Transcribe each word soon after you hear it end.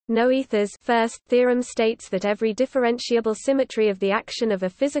Noether's first theorem states that every differentiable symmetry of the action of a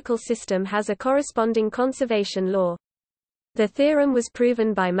physical system has a corresponding conservation law. The theorem was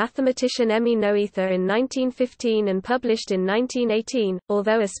proven by mathematician Emmy Noether in 1915 and published in 1918,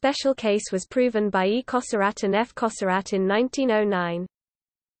 although a special case was proven by E. Cosserat and F. Cosserat in 1909.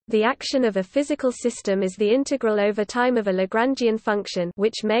 The action of a physical system is the integral over time of a Lagrangian function,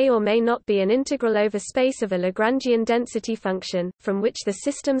 which may or may not be an integral over space of a Lagrangian density function, from which the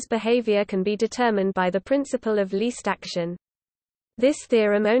system's behavior can be determined by the principle of least action. This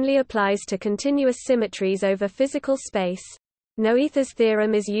theorem only applies to continuous symmetries over physical space. Noether's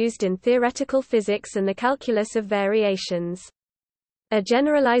theorem is used in theoretical physics and the calculus of variations. A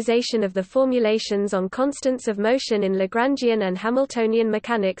generalization of the formulations on constants of motion in Lagrangian and Hamiltonian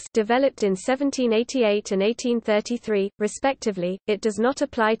mechanics developed in 1788 and 1833, respectively, it does not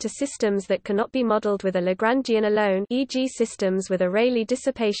apply to systems that cannot be modeled with a Lagrangian alone, e.g. systems with a Rayleigh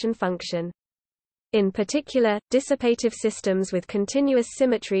dissipation function. In particular, dissipative systems with continuous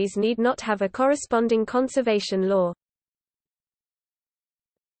symmetries need not have a corresponding conservation law.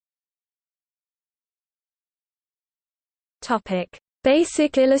 Topic: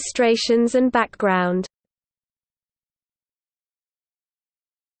 Basic illustrations and background.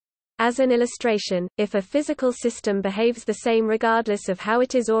 As an illustration, if a physical system behaves the same regardless of how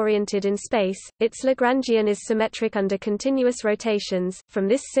it is oriented in space, its Lagrangian is symmetric under continuous rotations. From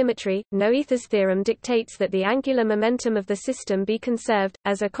this symmetry, Noether's theorem dictates that the angular momentum of the system be conserved,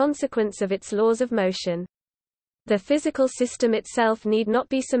 as a consequence of its laws of motion. The physical system itself need not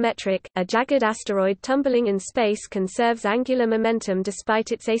be symmetric. A jagged asteroid tumbling in space conserves angular momentum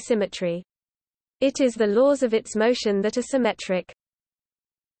despite its asymmetry. It is the laws of its motion that are symmetric.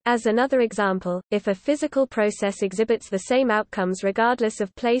 As another example, if a physical process exhibits the same outcomes regardless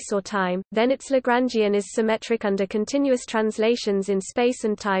of place or time, then its Lagrangian is symmetric under continuous translations in space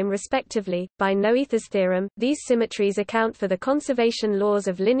and time respectively. By Noether's theorem, these symmetries account for the conservation laws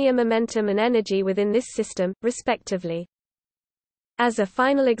of linear momentum and energy within this system, respectively. As a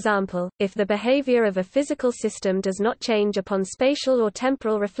final example, if the behavior of a physical system does not change upon spatial or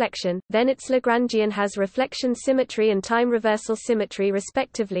temporal reflection, then its Lagrangian has reflection symmetry and time reversal symmetry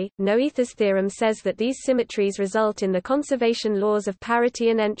respectively. Noether's theorem says that these symmetries result in the conservation laws of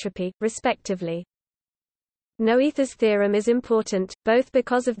parity and entropy, respectively. Noether's theorem is important, both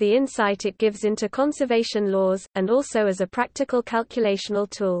because of the insight it gives into conservation laws, and also as a practical calculational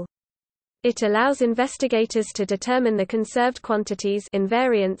tool. It allows investigators to determine the conserved quantities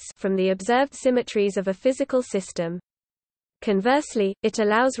invariants from the observed symmetries of a physical system. Conversely, it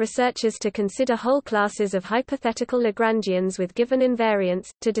allows researchers to consider whole classes of hypothetical Lagrangians with given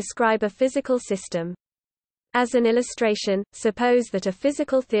invariants, to describe a physical system. As an illustration, suppose that a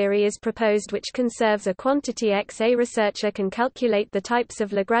physical theory is proposed which conserves a quantity X. A researcher can calculate the types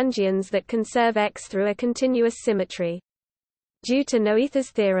of Lagrangians that conserve X through a continuous symmetry. Due to Noether's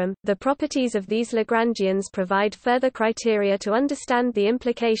theorem, the properties of these Lagrangians provide further criteria to understand the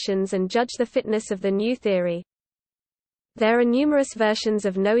implications and judge the fitness of the new theory. There are numerous versions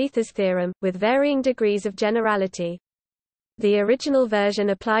of Noether's theorem, with varying degrees of generality. The original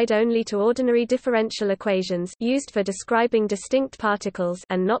version applied only to ordinary differential equations used for describing distinct particles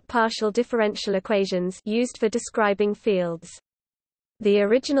and not partial differential equations used for describing fields. The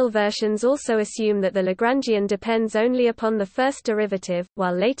original versions also assume that the Lagrangian depends only upon the first derivative,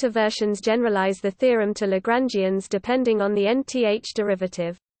 while later versions generalize the theorem to Lagrangians depending on the nth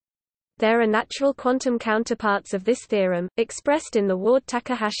derivative. There are natural quantum counterparts of this theorem, expressed in the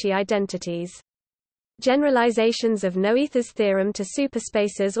Ward-Takahashi identities. Generalizations of Noether's theorem to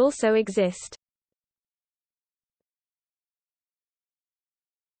superspaces also exist.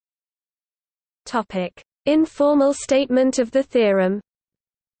 Informal statement of the theorem.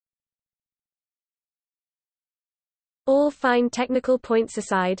 All fine technical points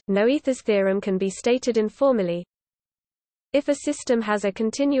aside, Noether's theorem can be stated informally. If a system has a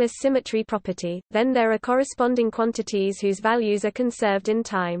continuous symmetry property, then there are corresponding quantities whose values are conserved in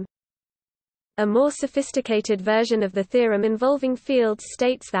time. A more sophisticated version of the theorem involving fields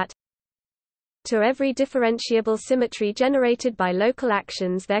states that to every differentiable symmetry generated by local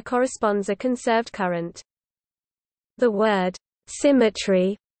actions there corresponds a conserved current. The word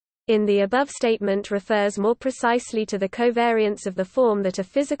symmetry in the above statement refers more precisely to the covariance of the form that a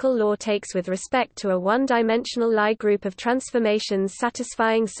physical law takes with respect to a one-dimensional Lie group of transformations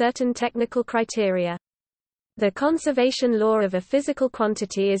satisfying certain technical criteria. The conservation law of a physical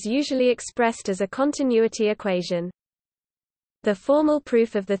quantity is usually expressed as a continuity equation. The formal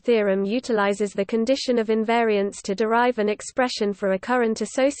proof of the theorem utilizes the condition of invariance to derive an expression for a current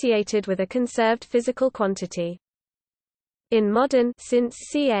associated with a conserved physical quantity. In modern since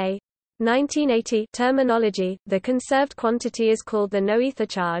ca. 1980 terminology, the conserved quantity is called the Noether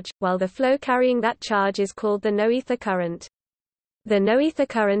charge, while the flow carrying that charge is called the Noether current. The Noether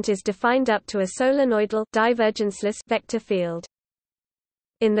current is defined up to a solenoidal divergenceless vector field.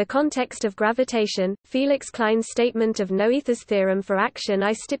 In the context of gravitation, Felix Klein's statement of Noether's theorem for action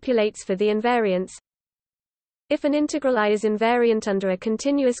I stipulates for the invariance. If an integral I is invariant under a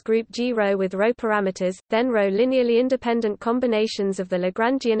continuous group G ρ with ρ parameters, then ρ linearly independent combinations of the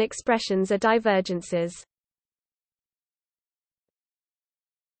Lagrangian expressions are divergences.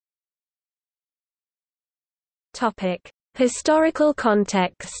 Topic: Historical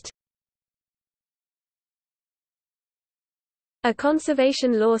context. A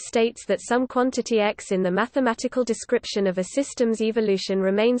conservation law states that some quantity x in the mathematical description of a system's evolution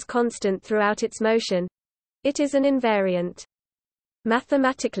remains constant throughout its motion. It is an invariant.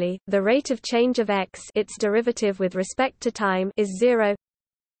 Mathematically, the rate of change of x, its derivative with respect to time, is 0.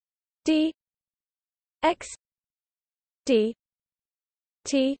 d x d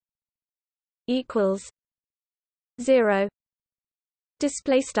t equals 0.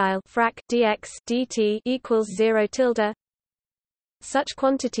 Display style frac dx dt equals 0 tilde. Such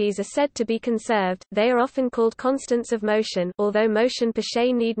quantities are said to be conserved. They are often called constants of motion, although motion per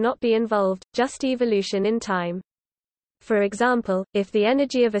se need not be involved, just evolution in time. For example, if the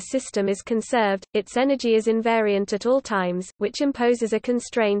energy of a system is conserved, its energy is invariant at all times, which imposes a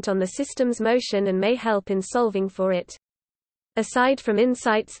constraint on the system's motion and may help in solving for it. Aside from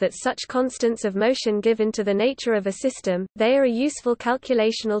insights that such constants of motion give into the nature of a system, they are a useful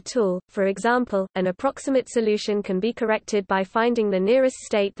calculational tool. For example, an approximate solution can be corrected by finding the nearest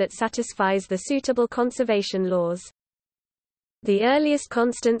state that satisfies the suitable conservation laws. The earliest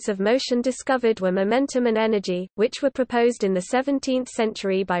constants of motion discovered were momentum and energy, which were proposed in the 17th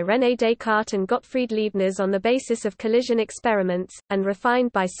century by René Descartes and Gottfried Leibniz on the basis of collision experiments, and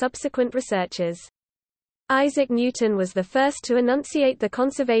refined by subsequent researchers. Isaac Newton was the first to enunciate the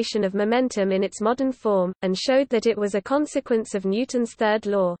conservation of momentum in its modern form, and showed that it was a consequence of Newton's third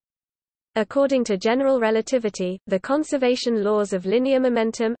law. According to general relativity, the conservation laws of linear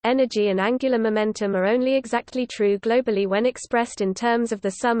momentum, energy and angular momentum are only exactly true globally when expressed in terms of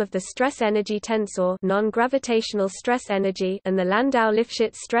the sum of the stress-energy tensor non-gravitational stress-energy and the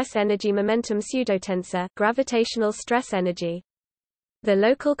Landau-Lifshitz stress-energy-momentum pseudotensor gravitational stress-energy. The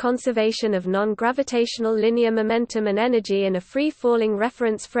local conservation of non-gravitational linear momentum and energy in a free-falling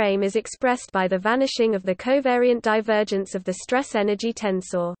reference frame is expressed by the vanishing of the covariant divergence of the stress-energy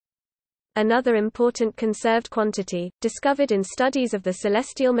tensor. Another important conserved quantity, discovered in studies of the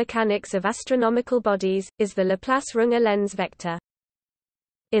celestial mechanics of astronomical bodies, is the Laplace-Runge lens vector.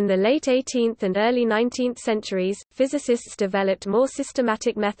 In the late 18th and early 19th centuries, physicists developed more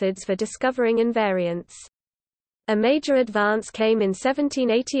systematic methods for discovering invariants. A major advance came in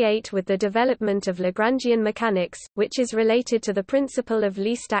 1788 with the development of Lagrangian mechanics, which is related to the principle of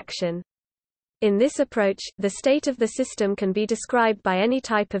least action. In this approach, the state of the system can be described by any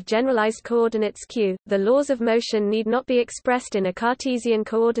type of generalized coordinates q. The laws of motion need not be expressed in a Cartesian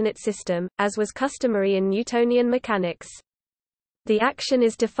coordinate system, as was customary in Newtonian mechanics. The action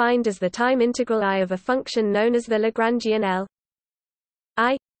is defined as the time integral I of a function known as the Lagrangian L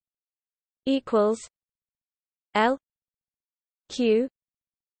I equals L Q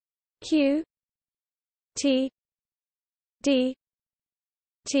Q T D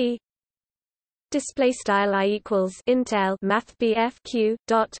T display style I equals int L math BF Q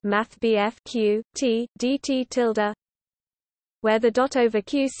dot math BF Q T dt tilde, where the dot over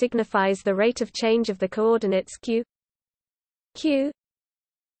Q signifies the rate of change of the coordinates Q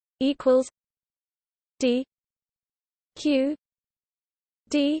equals D Q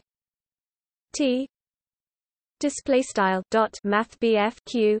D T display style dot math BF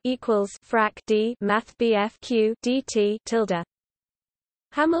Q equals frac D math BF Q dt tilde.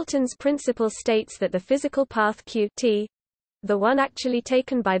 Hamilton's principle states that the physical path q t, the one actually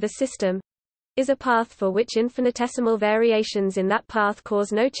taken by the system, is a path for which infinitesimal variations in that path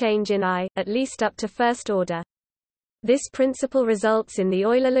cause no change in I, at least up to first order. This principle results in the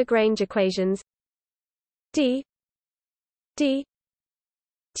Euler-Lagrange equations d d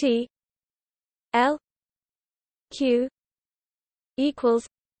t L Q equals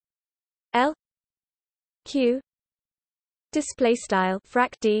L Q display style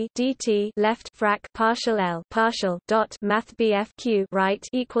frac d dt left frac partial L partial dot math BF Q right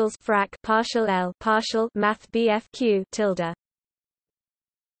equals frac partial L partial math BF Q tilde.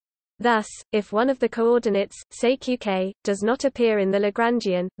 Thus, if one of the coordinates, say qk, does not appear in the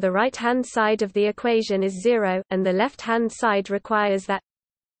Lagrangian, the right-hand side of the equation is 0, and the left-hand side requires that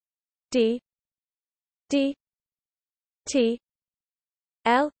d T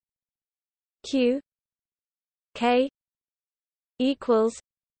L Q K equals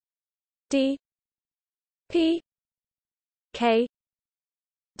D P K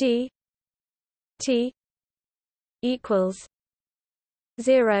D T equals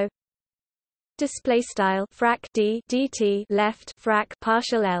 0. Display style frac d dt left frac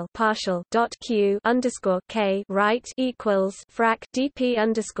partial l partial dot q underscore k right equals frac dp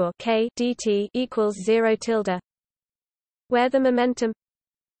underscore k dt equals 0 tilde, where the momentum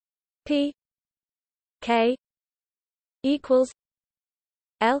p k equals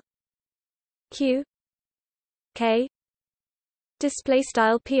l q k. Display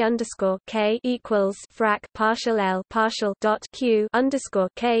style p underscore k equals frac partial l partial dot q underscore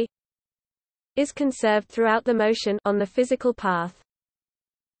k is conserved throughout the motion on the physical path.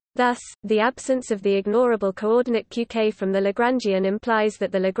 Thus, the absence of the ignorable coordinate qk from the Lagrangian implies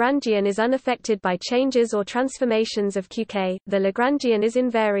that the Lagrangian is unaffected by changes or transformations of qk. The Lagrangian is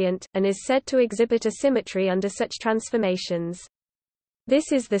invariant, and is said to exhibit a symmetry under such transformations.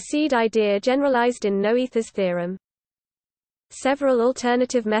 This is the seed idea generalized in Noether's theorem. Several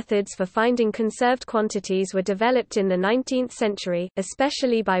alternative methods for finding conserved quantities were developed in the 19th century,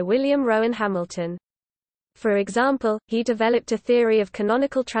 especially by William Rowan Hamilton. For example, he developed a theory of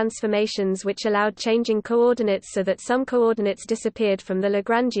canonical transformations which allowed changing coordinates so that some coordinates disappeared from the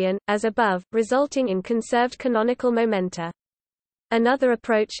Lagrangian, as above, resulting in conserved canonical momenta. Another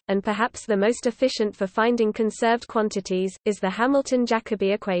approach, and perhaps the most efficient for finding conserved quantities, is the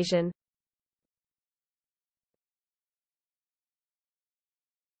Hamilton-Jacobi equation.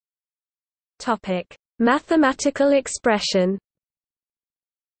 Topic: Mathematical expression.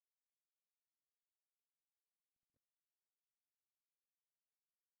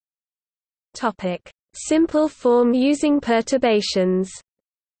 Topic: Simple form using perturbations.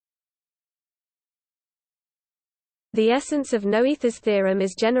 The essence of Noether's theorem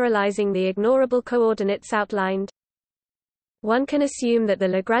is generalizing the ignorable coordinates outlined. One can assume that the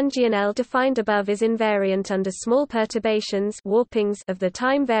Lagrangian L defined above is invariant under small perturbations warpings of the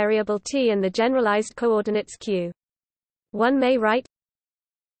time variable t and the generalized coordinates q. One may write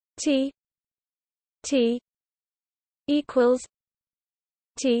t equals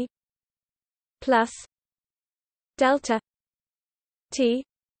t plus delta t.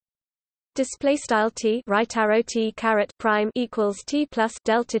 Display style t right arrow t caret prime equals t plus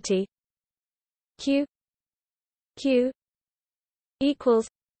delta t. Q equals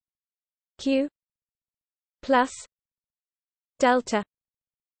q plus delta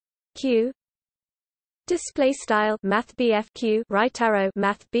q. Display style math BF q right arrow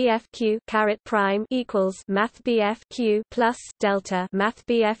math BF q caret prime equals math BF q plus delta math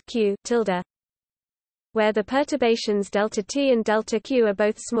BF q tilde, where the perturbations delta t and delta q are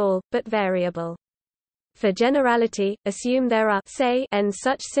both small but variable. For generality, assume there are, say, n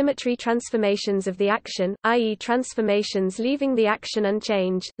such symmetry transformations of the action, i.e. transformations leaving the action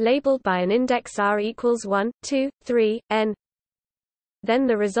unchanged, labeled by an index r equals 1, 2, 3, n. Then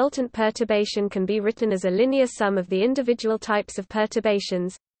the resultant perturbation can be written as a linear sum of the individual types of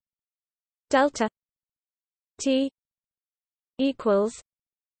perturbations. Delta t equals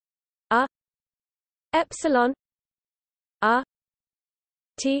r epsilon r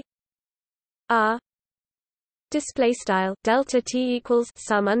t r. Display style delta t equals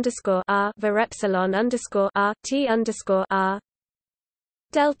sum underscore r var epsilon underscore r t underscore r.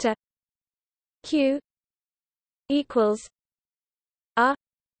 Delta q equals r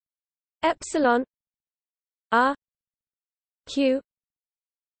epsilon r q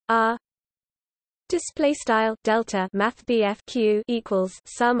r. Display style delta math BF q equals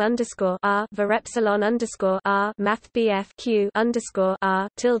sum underscore r var epsilon underscore r math BF q underscore r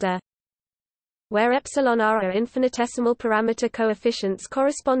tilde, where epsilon r are infinitesimal parameter coefficients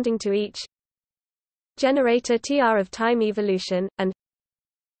corresponding to each generator tr of time evolution, and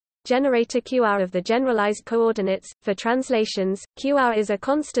generator qr of the generalized coordinates. For translations, qr is a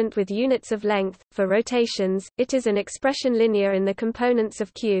constant with units of length. For rotations, it is an expression linear in the components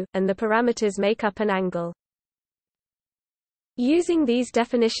of q, and the parameters make up an angle. Using these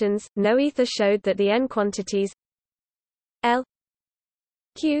definitions, Noether showed that the n quantities L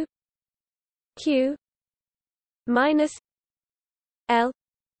q minus L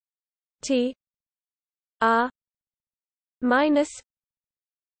t r minus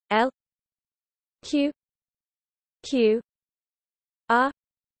L q r.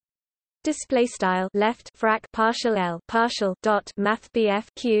 Display style left frac partial L partial dot math BF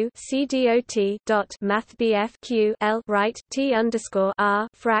q c dot dot math BF q L right t underscore r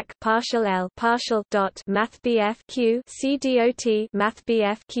frac partial L partial dot math BF q c dot math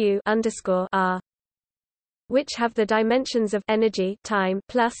BF q underscore r. which have the dimensions of energy time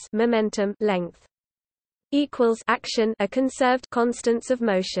plus momentum length equals action are conserved constants of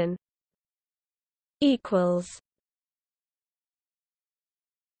motion. Equals.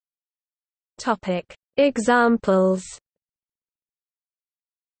 Topic: Examples.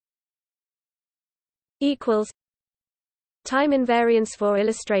 Equals. Time invariance. For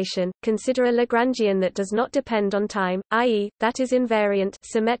illustration, consider a Lagrangian that does not depend on time, i.e., that is invariant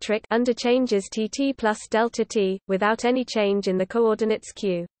symmetric under changes tt plus delta t, without any change in the coordinates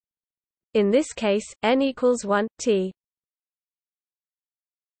q. In this case, n equals 1, t.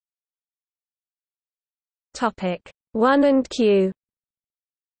 Topic 1 and q.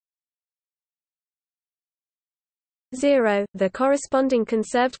 0. The corresponding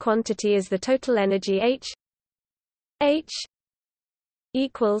conserved quantity is the total energy H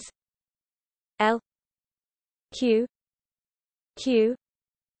equals L Q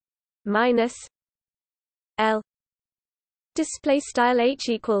minus L. Display style H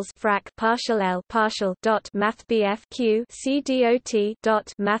equals frac partial L partial dot math BF Q C dot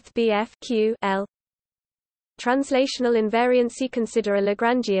dot math BF Q L. Translational invariancy. Consider a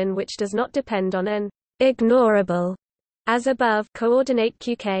Lagrangian which does not depend on an ignorable as above coordinate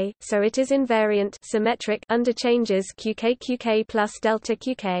qk, so it is invariant symmetric under changes qk plus delta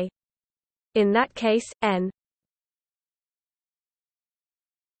qk. In that case, n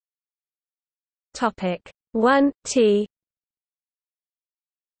topic 1 t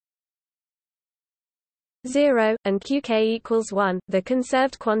 0 and qk equals 1. The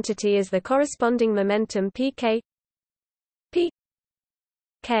conserved quantity is the corresponding momentum pk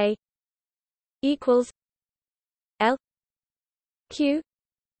k equals L Q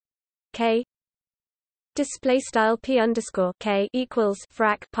K. Display style p underscore k equals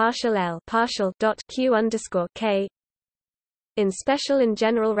frac partial L partial dot Q underscore K. In special and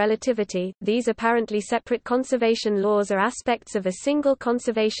general relativity, these apparently separate conservation laws are aspects of a single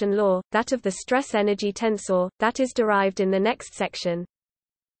conservation law, that of the stress-energy tensor, that is derived in the next section.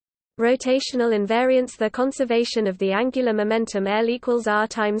 Rotational invariance. The conservation of the angular momentum L equals r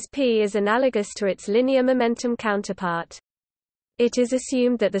times p is analogous to its linear momentum counterpart. It is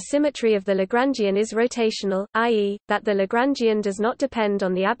assumed that the symmetry of the Lagrangian is rotational, i.e., that the Lagrangian does not depend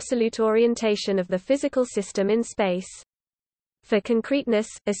on the absolute orientation of the physical system in space. For concreteness,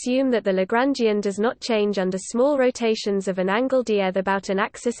 assume that the Lagrangian does not change under small rotations of an angle d about an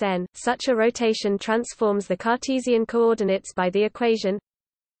axis n. Such a rotation transforms the Cartesian coordinates by the equation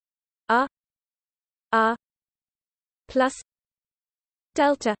r plus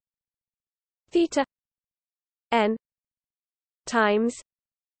delta theta n times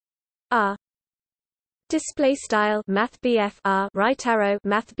r. Display style math BF r right arrow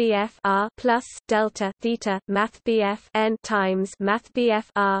math BF r plus delta theta math BF n times math BF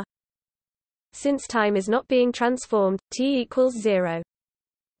r. Since time is not being transformed, t equals 0.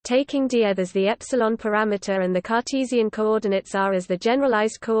 Taking d as the epsilon parameter and the Cartesian coordinates r as the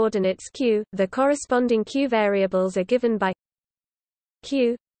generalized coordinates q, the corresponding q variables are given by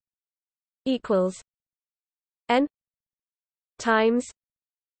q equals n times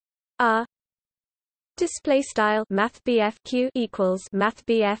r. Display style math BF q equals math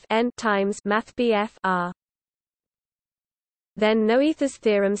BF n times math BF r. Then Noether's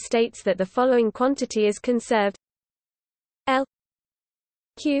theorem states that the following quantity is conserved: L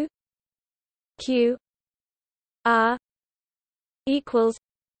q r equals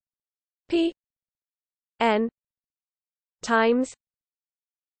p n times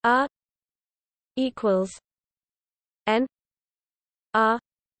r equals n r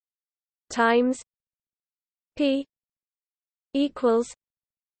times p equals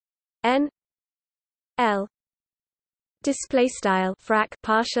n L. Display style frac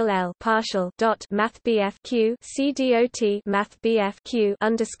partial L partial dot math BF Q C dot math BF Q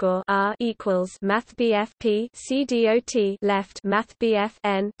underscore R equals math BF P C dot left math BF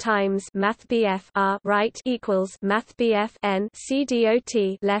N times math BF R right equals math BF N C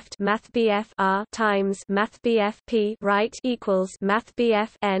dot left math BF R times math BF P right equals math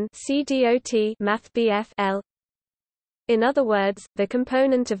BF N C dot math BF L. In other words, the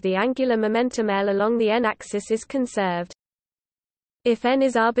component of the angular momentum L along the n-axis is conserved. If n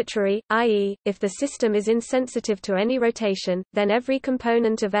is arbitrary, i.e., if the system is insensitive to any rotation, then every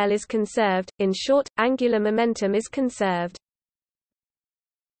component of L is conserved. In short, angular momentum is conserved.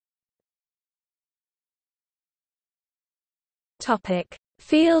 Topic: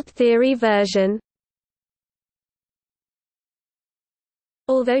 Field theory version.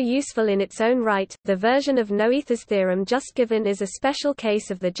 Although useful in its own right, the version of Noether's theorem just given is a special case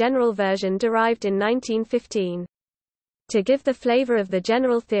of the general version derived in 1915. To give the flavor of the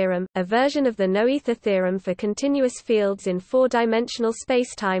general theorem, a version of the Noether theorem for continuous fields in four-dimensional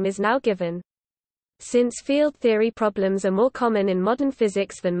spacetime is now given. Since field theory problems are more common in modern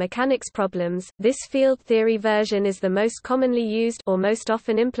physics than mechanics problems, this field theory version is the most commonly used or most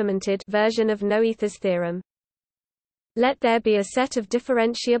often implemented version of Noether's theorem. Let there be a set of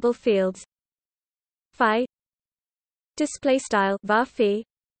differentiable fields phi var phi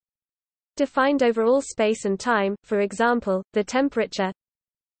defined over all space and time, for example, the temperature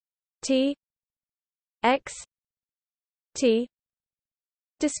T x T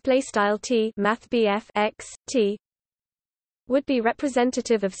T math x T would be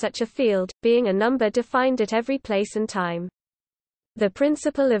representative of such a field, being a number defined at every place and time. The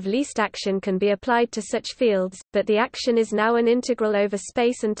principle of least action can be applied to such fields, but the action is now an integral over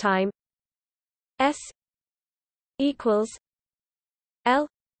space and time S equals L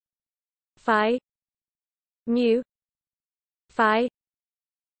phi mu phi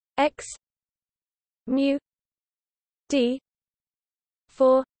x mu d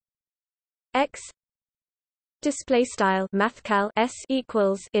 4 x display style mathcal s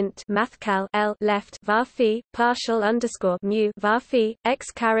equals int mathcal L left var phi partial underscore mu var phi x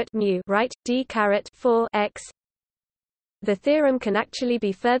caret mu right d caret 4 x. The theorem can actually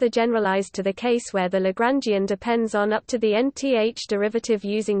be further generalized to the case where the Lagrangian depends on up to the nth derivative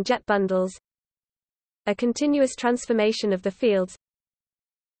using jet bundles. A continuous transformation of the fields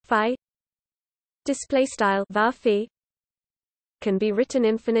phi display style var phi can be written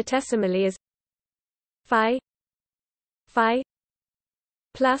infinitesimally as phi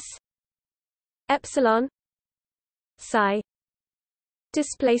plus epsilon psi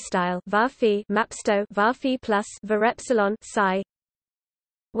display style var phi mapsto var phi plus var epsilon psi,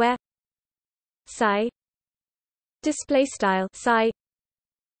 where psi display style psi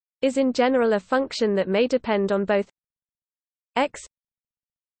is in general a function that may depend on both x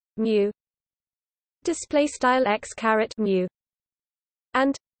mu display style x caret mu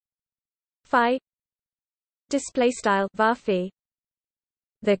and phi display style var phi.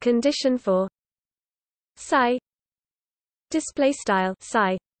 The condition for psi display style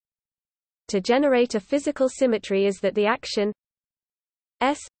psi to generate a physical symmetry is that the action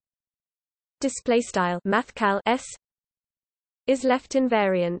S display style mathcal S is left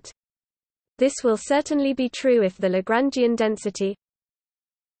invariant. This will certainly be true if the Lagrangian density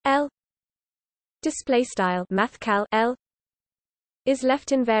L display style mathcal L is left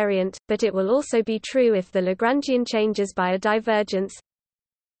invariant, but it will also be true if the Lagrangian changes by a divergence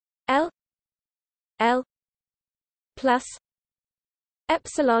L plus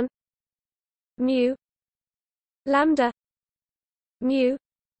epsilon mu lambda mu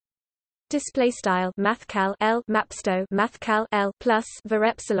display style mathcal L mapsto mathcal L plus var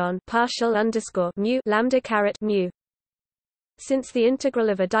epsilon partial underscore mu lambda caret mu. Since the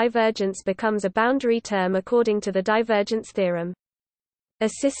integral of a divergence becomes a boundary term according to the divergence theorem, a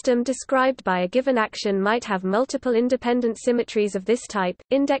system described by a given action might have multiple independent symmetries of this type,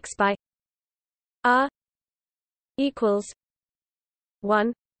 indexed by R equals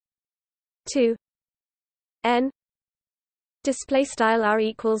 1 2 n display style R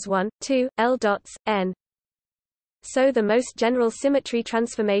equals 1 2 L dots n. So the most general symmetry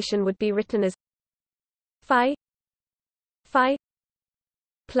transformation would be written as phi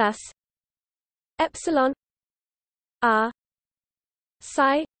plus epsilon R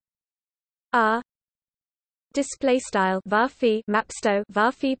psi R display style var phi mapsto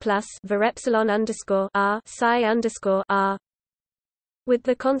var phi plus var epsilon underscore R psi underscore R, with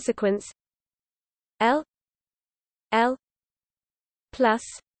the consequence L plus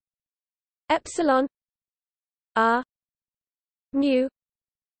epsilon R mu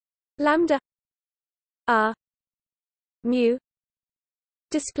lambda R mu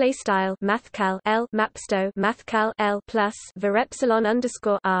display style mathcal L mapsto mathcal L plus var epsilon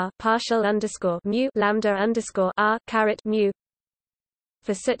underscore R partial underscore mu lambda underscore R caret mu.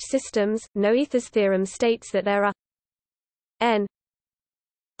 For such systems, Noether's theorem states that there are n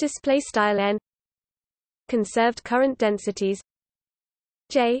display style n conserved current densities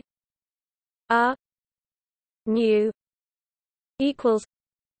J R nu equals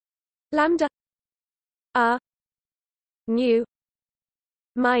lambda R nu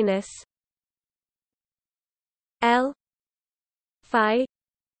minus L phi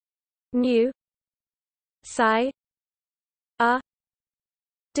nu psi R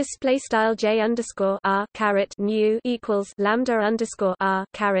display style J underscore R caret nu equals lambda underscore R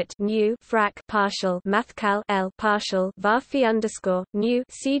caret nu frac partial mathcal L partial var phi underscore nu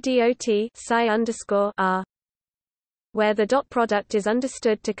C dot psi underscore R, where the dot product is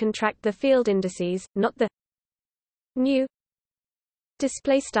understood to contract the field indices, not the nu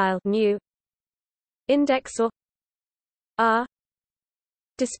display style nu index or r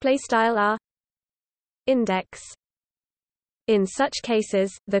display style r index. In such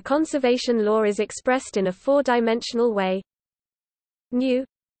cases, the conservation law is expressed in a four-dimensional way. Nu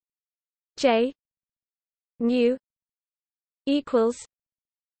j nu equals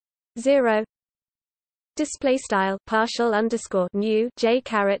 0 display style partial underscore nu j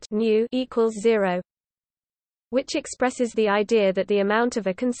caret nu equals 0, which expresses the idea that the amount of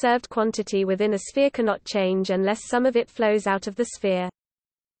a conserved quantity within a sphere cannot change unless some of it flows out of the sphere.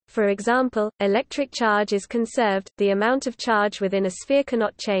 For example, electric charge is conserved, the amount of charge within a sphere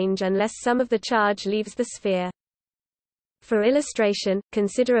cannot change unless some of the charge leaves the sphere. For illustration,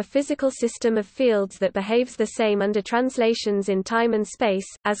 consider a physical system of fields that behaves the same under translations in time and space,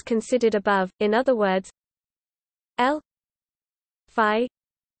 as considered above. In other words, L phi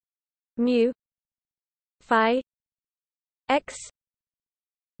mu phi x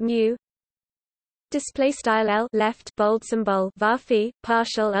mu display style L left bold symbol var phi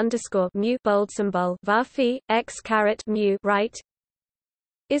partial underscore mu bold symbol var phi x caret mu right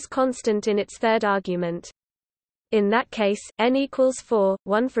is constant in its third argument. In that case, n equals 4,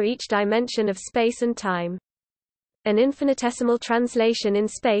 one for each dimension of space and time. An infinitesimal translation in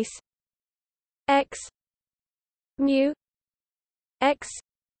space x mu x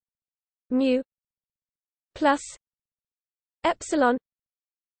mu plus epsilon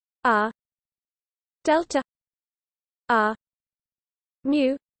r delta r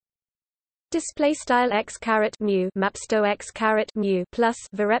mu display style x caret mu mapsto x caret mu plus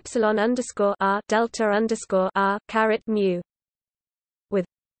var epsilon underscore r delta underscore r caret mu, with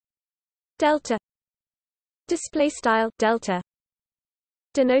delta display style delta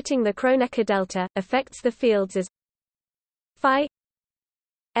denoting the Kronecker delta, affects the fields as phi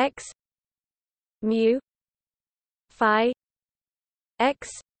x mu phi x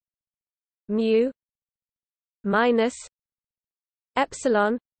mu minus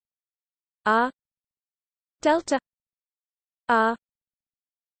epsilon r delta r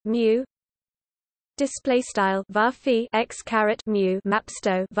mu display style var phi x caret mu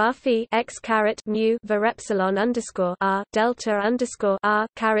mapsto var phi x caret mu var epsilon underscore r delta underscore r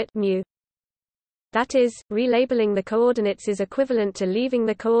caret mu. That is, relabeling the coordinates is equivalent to leaving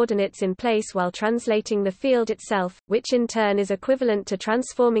the coordinates in place while translating the field itself, which in turn is equivalent to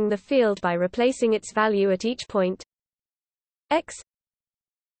transforming the field by replacing its value at each point x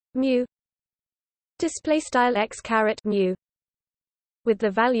mu display style x caret mu with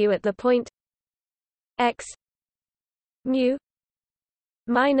the value at the point x mu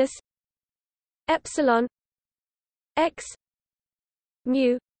minus epsilon x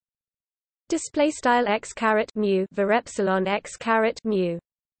mu display style x caret mu var epsilon x caret mu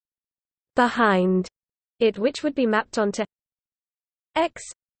behind it, which would be mapped onto x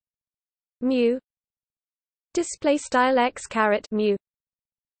mu display style x caret mu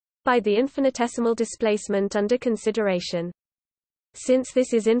by the infinitesimal displacement under consideration. Since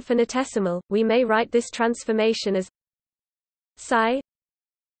this is infinitesimal, we may write this transformation as psi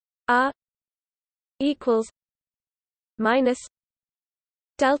r equals minus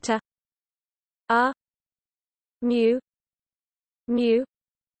delta r mu mu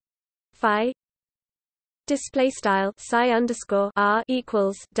phi display style psi underscore r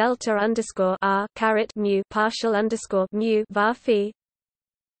equals delta underscore r caret mu partial underscore mu var phi.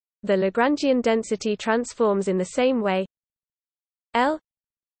 The Lagrangian density transforms in the same way. L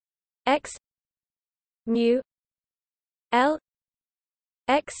x mu L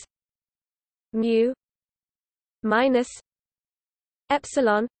x mu minus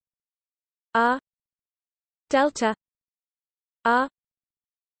epsilon r delta r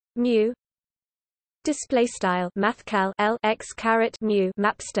mu display style mathcal L x caret mu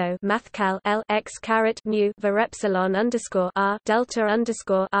mapsto mathcal L x caret mu var epsilon underscore r delta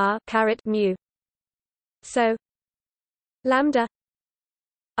underscore r caret mu. So lambda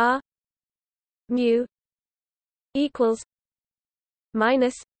r mu equals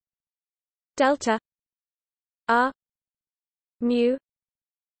minus delta r mu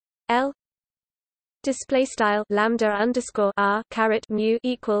L display style lambda underscore r caret mu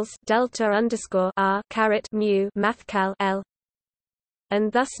equals delta underscore r caret mu mathcal L,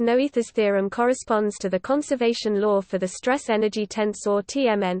 and thus Noether's theorem corresponds to the conservation law for the stress energy tensor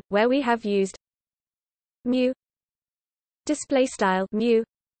Tmn, where we have used mu display style mu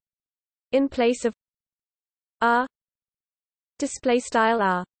in place of r display style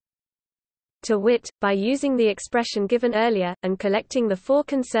r, to wit, by using the expression given earlier and collecting the four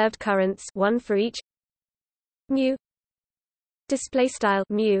conserved currents, one for each mu display style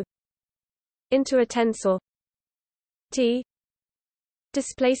mu into a tensor T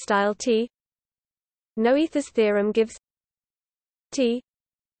display style T. Noether's theorem gives T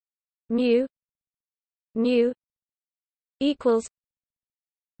mu equals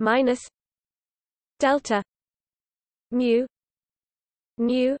minus delta mu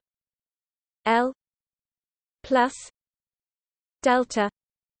L plus delta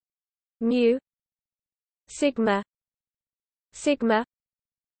mu sigma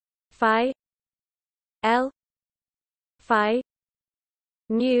phi L phi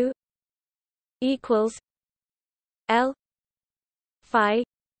mu equals L phi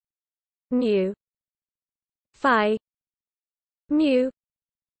mu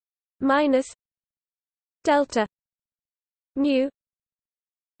minus delta mu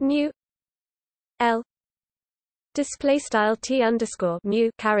L display style T underscore mu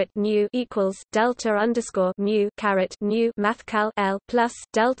caret mu equals delta underscore mu caret mu mathcal L plus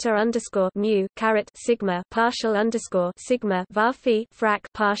delta underscore mu caret sigma partial underscore sigma var phi frac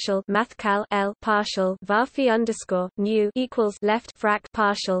partial mathcal L partial var phi underscore mu equals left frac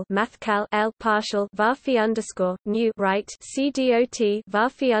partial mathcal L partial var phi underscore mu right C dot var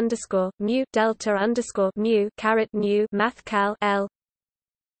phi underscore mu delta underscore mu caret mu mathcal L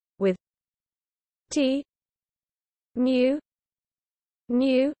with T mu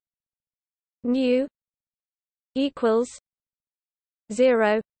equals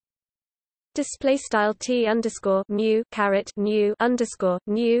 0 display style T underscore mu caret mu underscore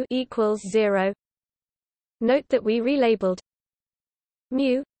mu equals 0. Note that we relabeled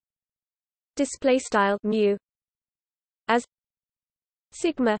mu display style mu as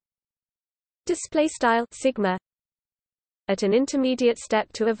sigma display style sigma at an intermediate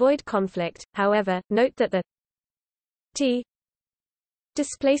step to avoid conflict. However, note that the T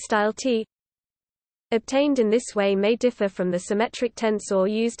display style T obtained in this way may differ from the symmetric tensor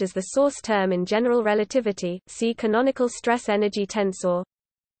used as the source term in general relativity. See canonical stress energy tensor.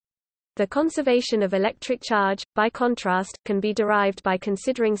 The conservation of electric charge, by contrast, can be derived by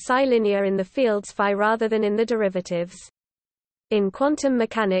considering psi linear in the fields phi rather than in the derivatives. In quantum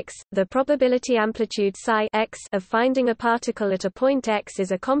mechanics, the probability amplitude psi x of finding a particle at a point x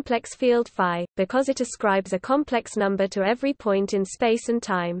is a complex field phi, because it ascribes a complex number to every point in space and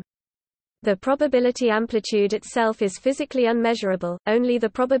time. The probability amplitude itself is physically unmeasurable, only the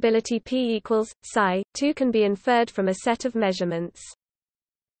probability p equals psi 2 can be inferred from a set of measurements.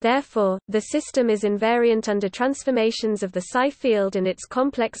 Therefore, the system is invariant under transformations of the psi field and its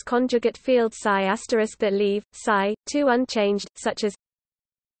complex conjugate field psi asterisk that leave psi 2 unchanged, such as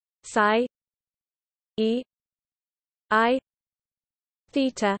psi e I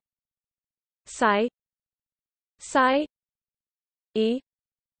theta psi e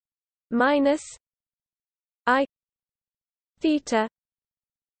minus I theta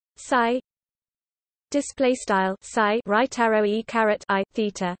psi. Display style psi right arrow e caret I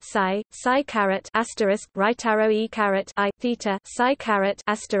theta psi caret asterisk right arrow e caret I theta psi caret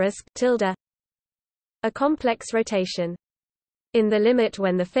asterisk tilde. A complex rotation. In the limit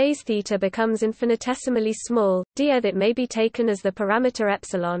when the phase theta becomes infinitesimally small, dr that may be taken as the parameter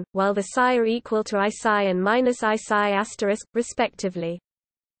epsilon, while the psi are equal to I psi and minus I psi asterisk, respectively.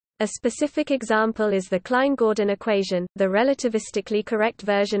 A specific example is the Klein-Gordon equation, the relativistically correct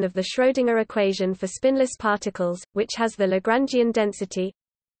version of the Schrödinger equation for spinless particles, which has the Lagrangian density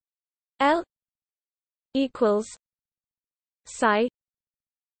L equals psi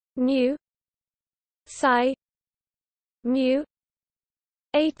nu psi mu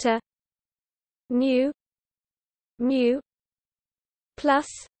eta nu mu plus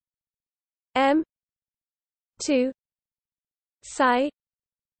m 2 psi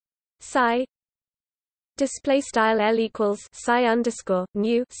display style L equals psi underscore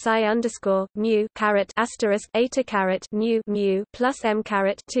mu caret asterisk eta caret nu mu plus m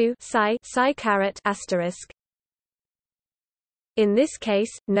caret 2 psi caret asterisk. In this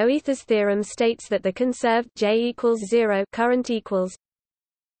case, Noether's theorem states that the conserved J equals 0 current equals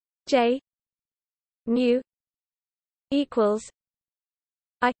J nu equals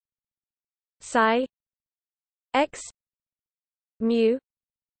I psi x mu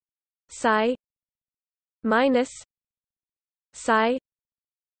psi minus psi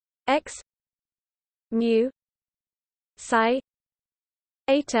x mu psi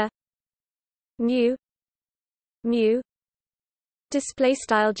eta nu display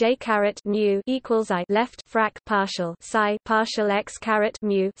style J caret nu equals I left frac partial psi partial x caret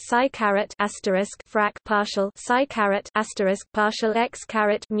mu psi caret asterisk frac partial psi caret asterisk partial x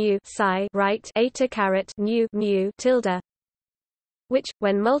caret mu psi right eta caret nu tilde, which,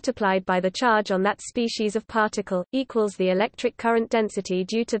 when multiplied by the charge on that species of particle, equals the electric current density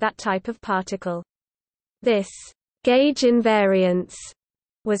due to that type of particle. This Gauge invariance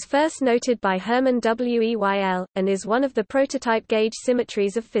was first noted by Hermann Weyl, and is one of the prototype gauge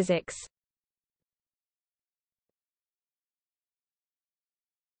symmetries of physics.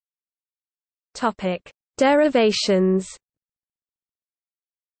 Derivations.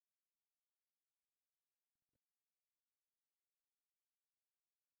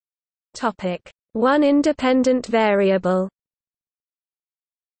 One independent variable.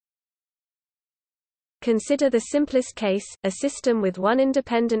 Consider the simplest case, a system with one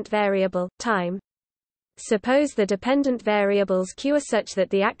independent variable, time. Suppose the dependent variables q are such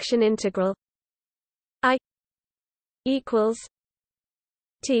that the action integral I equals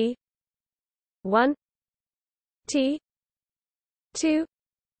t 1 t 2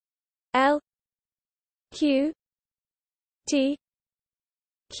 l q t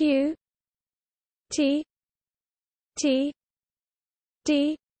q t t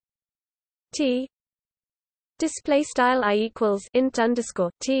d t. Display style I equals int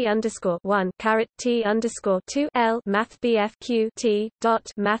underscore t underscore 1 caret t underscore 2 l math bf q t dot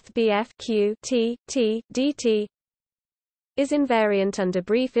math bf q t t dt is invariant under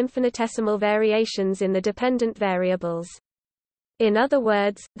brief infinitesimal variations in the dependent variables. In other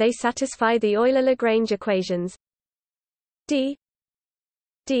words, they satisfy the Euler-Lagrange equations d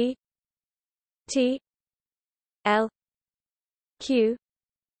d t l q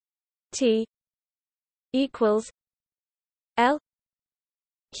t equals l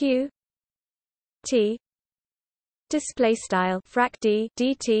q t. Display style frac d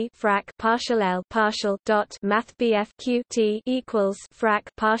dt frac partial l partial dot math bf q t equals frac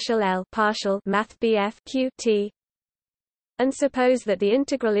partial l partial math bf q t, and suppose that the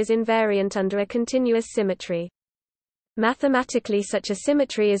integral is invariant under a continuous symmetry. Mathematically, such a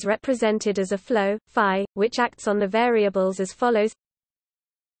symmetry is represented as a flow phi, which acts on the variables as follows: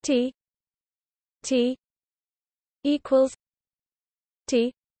 t equals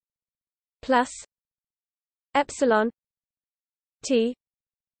t plus epsilon t.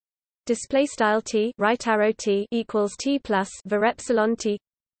 Display style t right arrow t equals t plus var epsilon t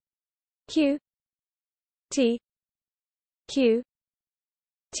q t q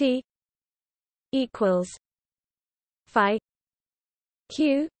t equals phi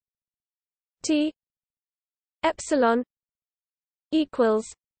q t epsilon equals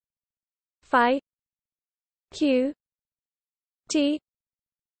phi q t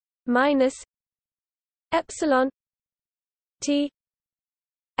minus epsilon t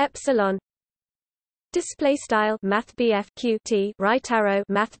epsilon. Display style math bf q t right arrow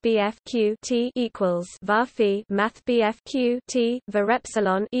math bf q t equals var phi math bf q t var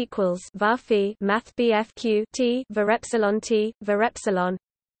epsilon equals var phi math bf q t var epsilon t var epsilon,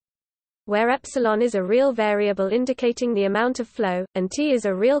 where epsilon is a real variable indicating the amount of flow, and t is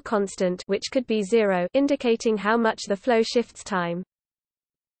a real constant which could be 0 indicating how much the flow shifts time.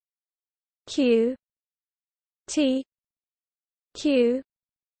 q t q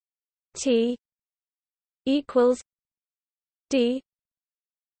t equals d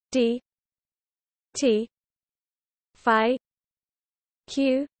d t phi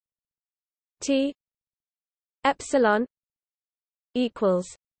q t epsilon equals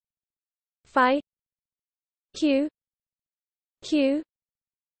phi q q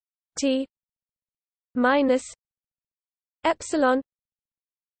t minus epsilon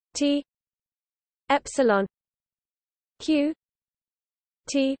t epsilon q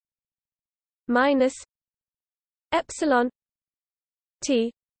t minus epsilon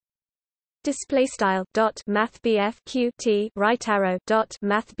t. Display style dot math bf q t right arrow dot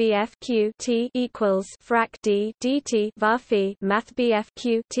math bf q t equals frac d dt var phi math bf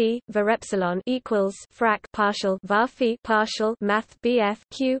q t var epsilon equals frac partial var phi partial math bf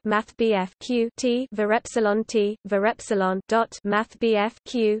q t var epsilon dot math bf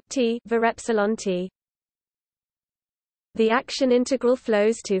q t var epsilon t. The action integral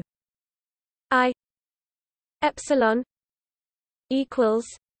flows to I epsilon equals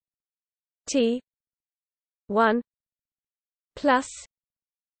t 1 plus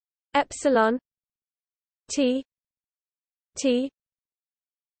epsilon t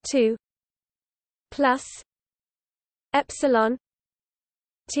 2 plus epsilon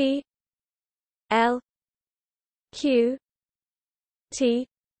t l q t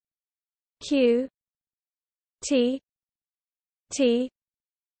q t t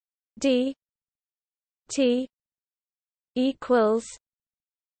d t equals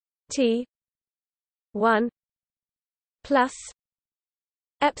t 1 plus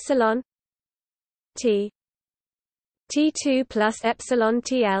epsilon t. T2 plus epsilon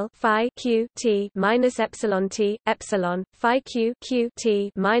TL phi q T minus epsilon T epsilon phi q q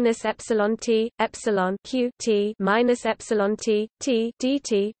T minus epsilon T epsilon q T minus epsilon T T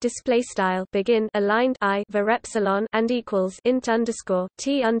dt display style begin aligned I var epsilon and equals int underscore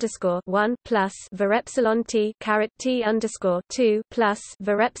T underscore 1 plus var epsilon T caret T underscore 2 plus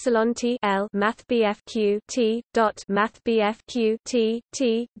var epsilon T L math BF q T dot math BF q T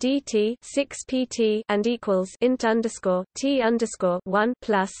T dt 6 pt and equals int underscore T underscore 1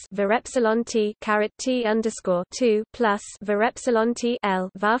 plus var epsilon T caret T underscore 2 plus var epsilon T L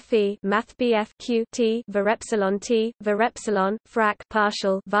var phi math BF q T var epsilon frac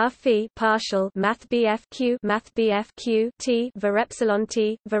partial var phi partial math BF q T var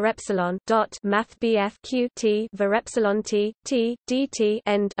epsilon dot math BF q T var epsilon T T dt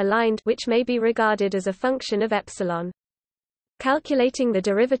end aligned, which may be regarded as a function of epsilon. Calculating the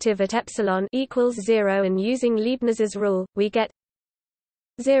derivative at epsilon equals 0 and using Leibniz's rule, we get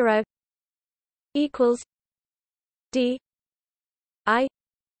 0 equals d I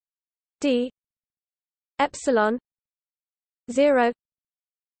d epsilon 0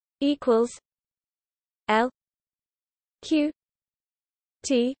 equals L q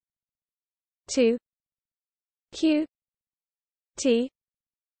T 2 q T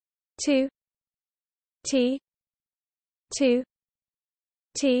 2 T 2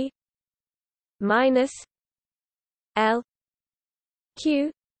 T minus L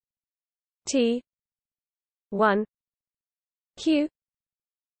q T 1 q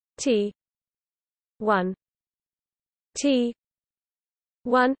T 1 T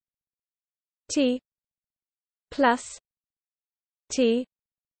 1 T plus T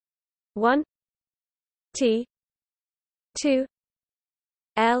 1 T 2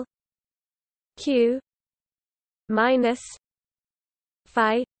 L q minus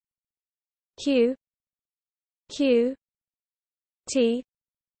phi q q T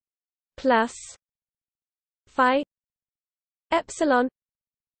plus phi epsilon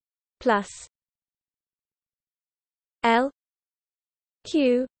plus L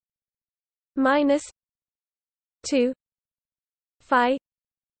q minus 2 phi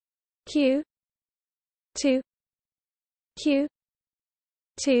q 2 q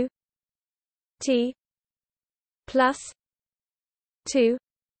 2 T plus 2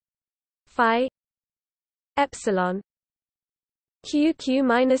 phi epsilon q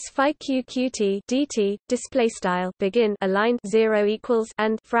minus phi q t dt display style begin aligned 0 equals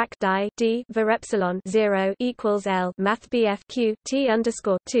and frac die d var epsilon 0 equals L math BF q T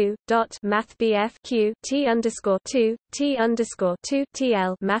underscore 2 dot math BF q T underscore 2 T underscore 2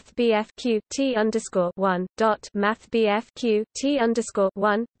 TL math BF q T underscore 1 dot math BF q T underscore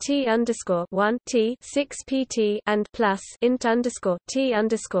 1 T underscore 1 T 6 pt and plus int underscore T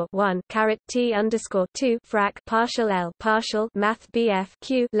underscore 1 caret T underscore 2 frac partial L partial math BF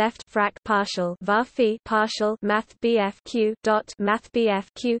q left frac partial var phi partial math BF q dot math BF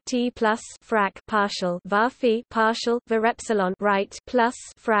q T plus frac partial var phi partial var epsilon right plus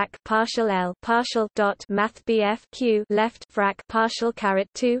frac partial L partial dot math BF q left frac partial caret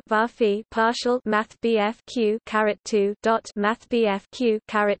 2 var phi partial math BF q caret 2 dot math BF q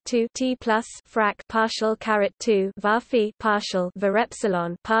caret 2 T plus frac partial caret 2 var phi partial var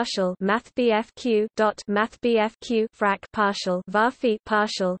epsilon partial math BF q dot math BF q frac partial var phi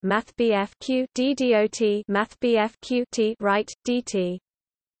partial math BF q d dot math BF q T right dt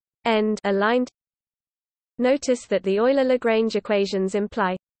end aligned. Notice that the Euler-Lagrange equations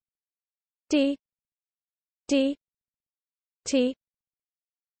imply d d T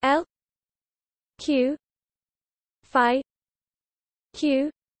L q phi q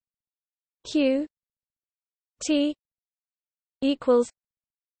q T equals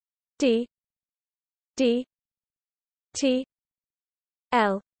d d T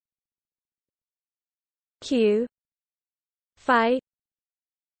L q phi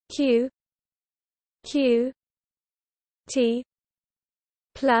q q T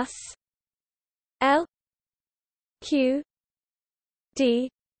plus L q d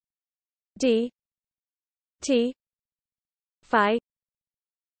d T phi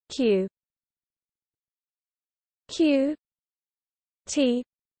q q T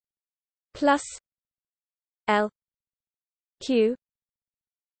plus L q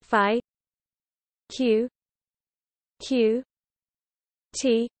phi q q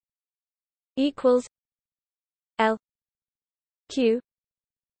T equals L q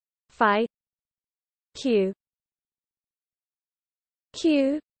phi q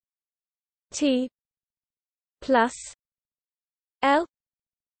q T plus L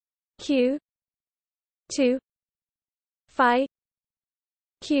q 2 phi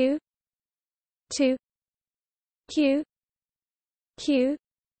q 2 q q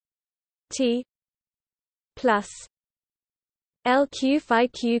t plus LQ phi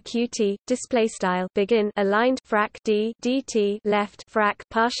QQT display style begin aligned frac D DT left frac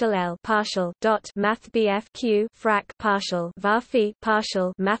partial L partial dot math BF Q frac partial var phi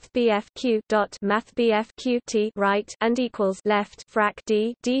partial math BF Q dot math BF QT right and equals left frac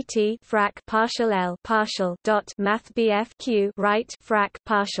D DT frac partial L partial dot math BF Q right frac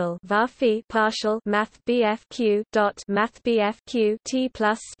partial var phi partial math BF Q dot math BF Q T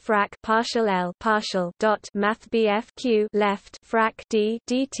plus frac partial L partial dot math BF Q left frac D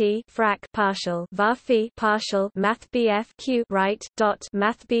dt frac partial var phi partial math BF Q right dot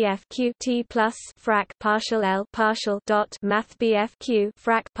math BF Q T plus frac partial L partial dot math BF Q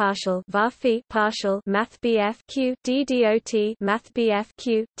frac partial var phi partial math BF Q D dot math BF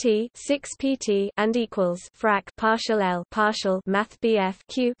Q T 6 pt and equals frac partial L partial math BF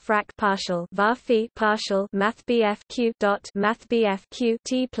Q frac partial var phi partial math BF Q dot math BF Q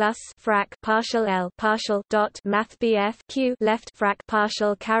T plus frac partial L partial dot math BF Q left frac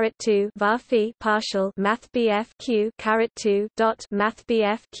partial caret 2 var phi partial math BF Q caret 2 dot math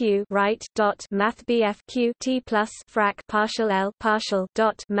BF Q right dot math BF Q T plus frac partial L partial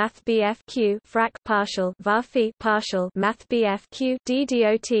dot math BF Q frac partial var phi partial math BF Q D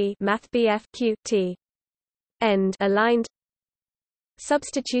dot math BF Q T end aligned.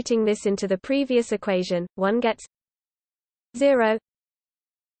 Substituting this into the previous equation, one gets 0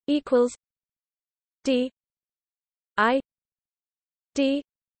 equals D I D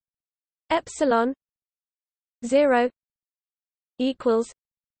epsilon 0 equals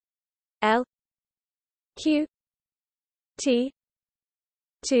L Q T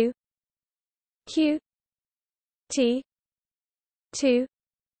 2 Q T 2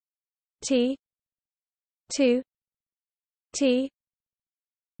 T 2 T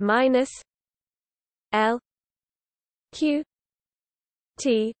minus L Q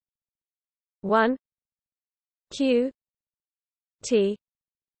T 1 Q T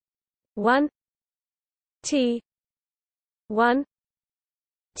 1 T 1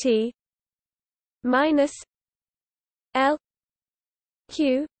 T minus L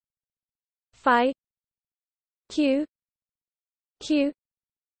Q phi Q Q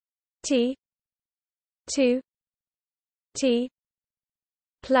T 2 T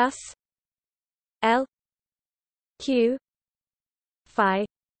plus L Q phi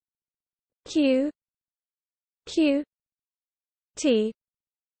Q Q T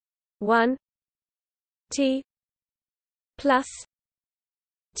 1 T plus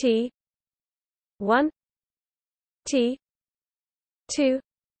T 1 T 2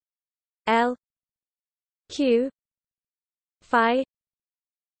 L Q phi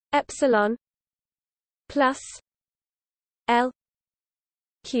epsilon plus L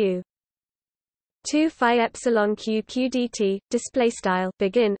Q 2 phi epsilon q q dt display style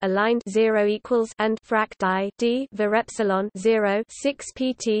begin aligned 0 equals and frac die d var epsilon 0 6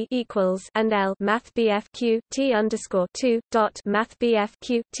 pt equals and L math BF Q T underscore 2 dot math BF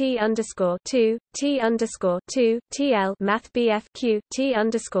Q T underscore 2 T underscore 2 TL math BF Q T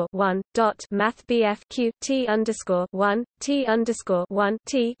underscore 1 dot math BF Q T underscore 1 T underscore 1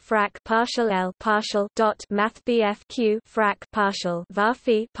 T frac partial L partial dot math BF Q frac partial var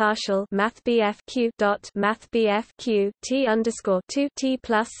phi partial math BF Q dot math BF Q T underscore 2 T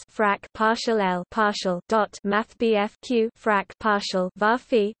plus frac partial L partial dot math BF Q frac partial var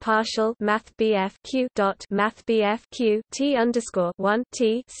phi partial math BF Q dot math BF Q T underscore 1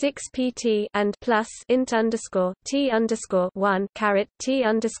 T 6 pt and plus int underscore T underscore 1 caret T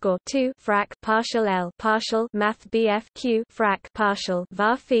underscore 2 frac partial L partial math BF Q frac partial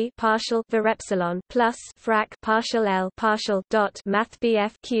var phi partial var epsilon plus frac partial L partial dot math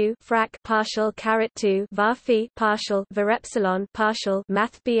BF Q frac partial caret 2 var phi partial var epsilon partial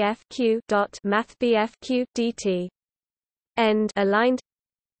math BF Q dot math BF Q dt end aligned.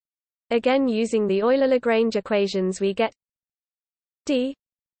 Again using the Euler-Lagrange equations we get d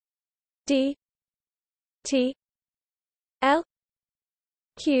d t L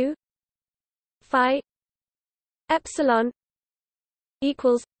Q phi epsilon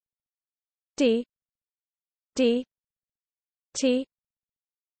equals d d t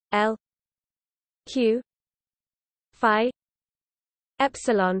L Q phi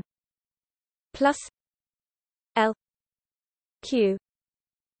epsilon plus L Q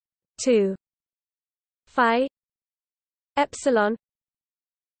 2 phi epsilon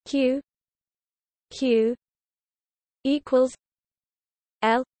Q Q equals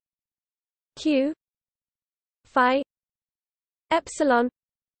L Q phi epsilon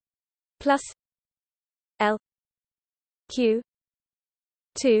plus L Q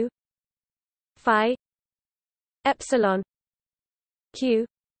 2 phi epsilon q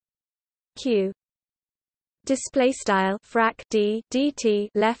display style frac d dt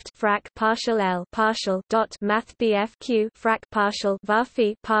left frac partial l partial dot math bf q frac partial var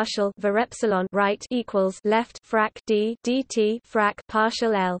phi partial var epsilon right equals left frac d dt frac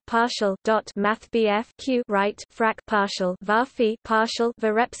partial l partial dot math bf q right frac partial var phi partial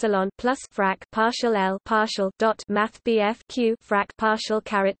var epsilon plus frac partial l partial dot math bf q frac partial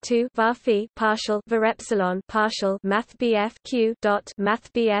caret 2 var phi partial var epsilon partial math bf q dot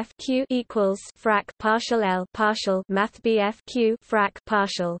math bf q equals frac partial l partial math bf q frac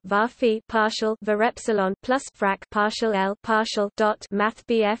partial var phi partial var epsilon plus frac partial l partial dot math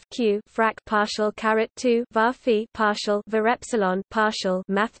bf q frac partial caret 2 var phi partial var epsilon partial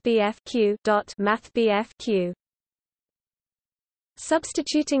math bf q dot math bf q.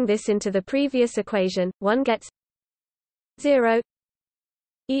 Substituting this into the previous equation, one gets 0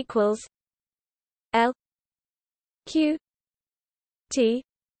 equals L q t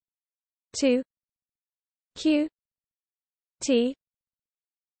 2 q t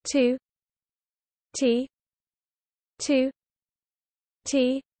 2 t 2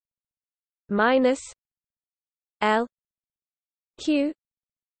 t minus L q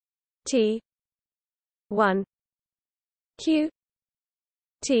t 1 q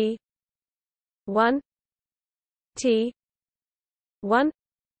t 1 t 1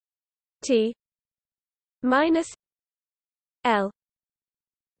 t minus L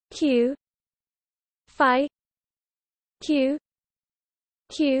q phi q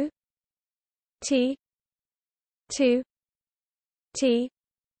q t 2 t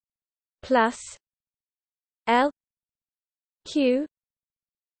plus L q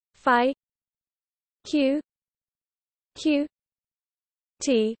phi q q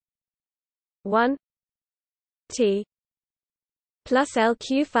t 1 t plus L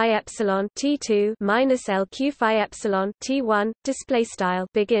q phi epsilon T2 minus L q phi epsilon T1 display style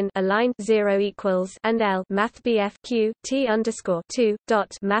begin aligned 0 equals and L math BF q T underscore 2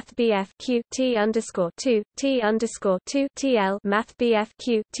 dot math BF q T underscore 2 T underscore 2 TL math BF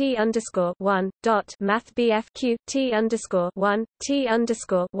q T underscore 1 dot math BF q T underscore 1 T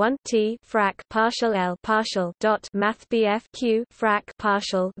underscore 1 T frac partial L partial dot math BF q frac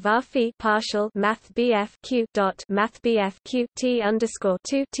partial var phi partial math BF q dot math BF q T underscore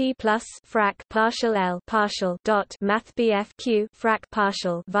 2 T plus frac partial L partial dot math BF q frac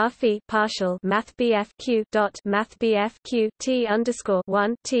partial var phi partial math BF q dot math BF q T underscore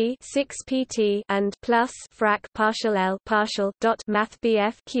 1 T 6 PT and plus frac partial L partial dot math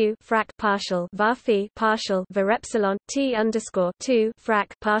BF q frac partial var phi partial var epsilon T underscore 2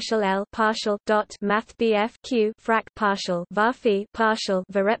 frac partial L partial dot math BF q frac partial var phi partial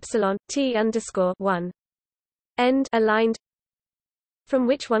var epsilon T underscore 1 end aligned, from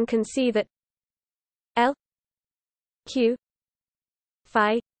which one can see that L q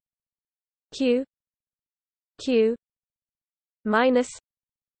phi q q minus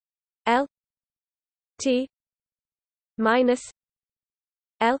L t minus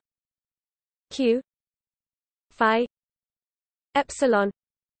L q phi epsilon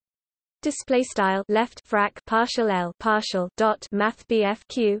display style left frac partial L partial dot math BF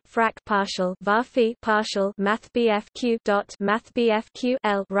q frac partial var phi partial math BF q dot math BF q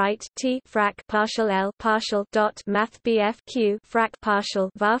L right T frac partial L partial dot math BF q frac partial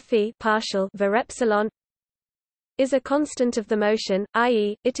var phi partial var epsilon is a constant of the motion,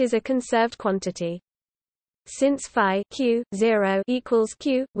 i.e., it is a conserved quantity. Since phi q 0 equals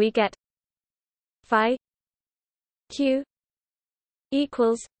q, we get phi q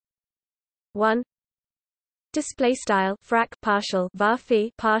equals 1 display style frac partial var phi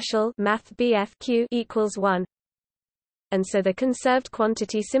partial math BF q equals 1, and so the conserved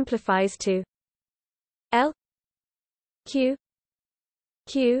quantity simplifies to L q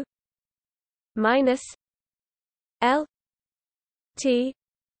q minus L t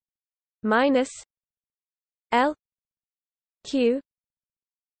minus L q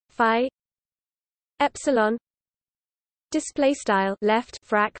phi epsilon display style left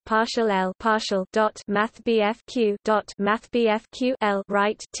frac partial L partial dot math BF q dot math BF q L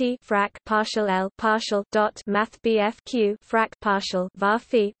right T frac partial L partial dot math BF q frac partial var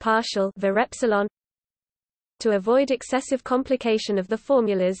phi partial var epsilon. To avoid excessive complication of the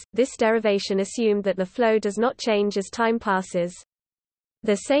formulas, this derivation assumed that the flow does not change as time passes.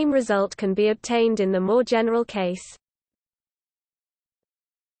 The same result can be obtained in the more general case.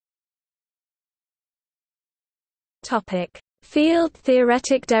 Topic: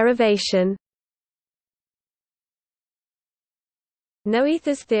 Field-theoretic derivation.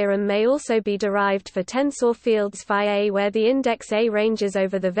 Noether's theorem may also be derived for tensor fields phi A where the index A ranges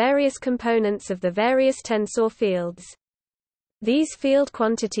over the various components of the various tensor fields. These field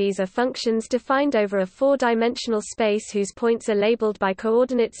quantities are functions defined over a four-dimensional space whose points are labeled by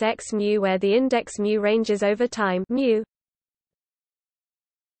coordinates x mu where the index mu ranges over time mu.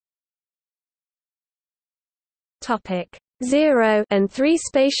 Topic 0 and 3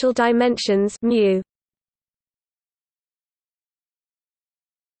 spatial dimensions mu.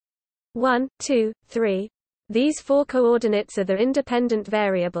 1, 2, 3. These four coordinates are the independent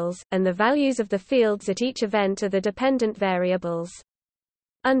variables, and the values of the fields at each event are the dependent variables.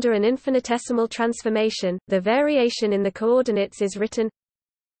 Under an infinitesimal transformation, the variation in the coordinates is written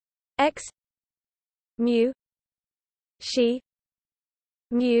x mu xi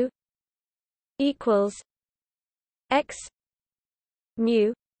mu equals x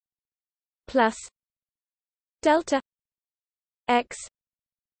mu plus delta x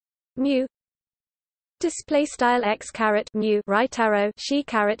mu. Display style x caret mu right arrow xi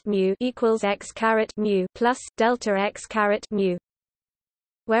caret mu equals x caret mu plus delta x caret mu.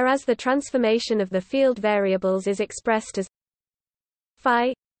 Whereas the transformation of the field variables is expressed as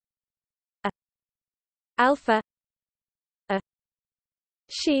phi a alpha a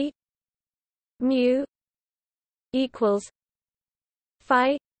xi mu equals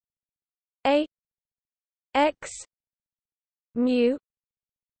phi a x mu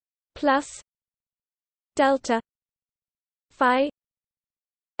plus delta phi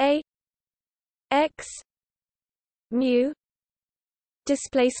a x mu.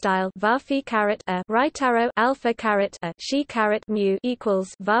 Display style var phi caret a right arrow alpha caret a xi caret mu equals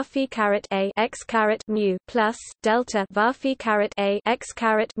var phi caret a x caret mu plus delta var phi caret a x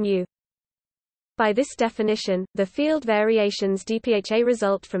caret mu. By this definition, the field variations dpha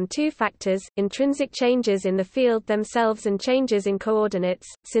result from two factors, intrinsic changes in the field themselves and changes in coordinates,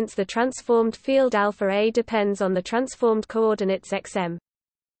 since the transformed field alpha A depends on the transformed coordinates xm.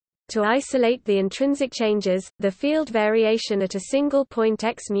 To isolate the intrinsic changes, the field variation at a single point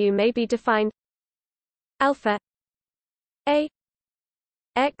x mu may be defined alpha A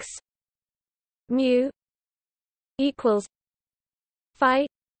x mu equals phi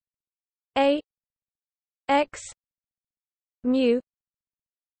A x mu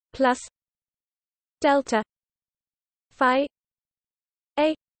plus delta phi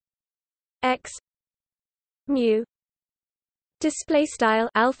a x mu. Display style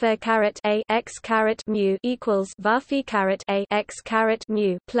alpha caret a x caret mu equals var phi caret a x caret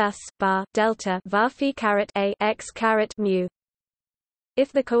mu plus bar delta var phi caret a x caret mu.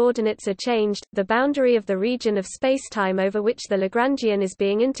 If the coordinates are changed, the boundary of the region of spacetime over which the Lagrangian is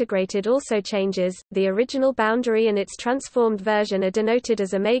being integrated also changes. The original boundary and its transformed version are denoted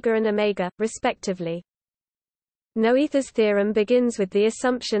as omega and omega, respectively. Noether's theorem begins with the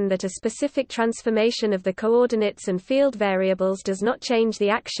assumption that a specific transformation of the coordinates and field variables does not change the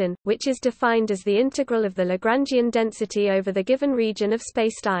action, which is defined as the integral of the Lagrangian density over the given region of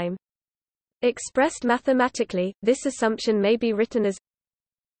spacetime. Expressed mathematically, this assumption may be written as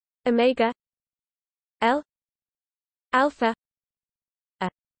omega L alpha a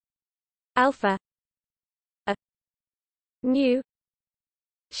alpha a nu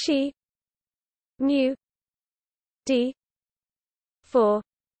xi mu d 4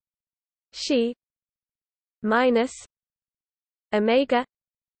 xi minus omega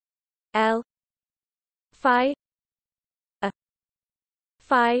L phi a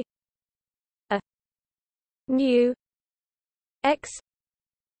phi a nu x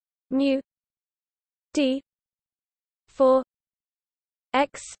mu d 4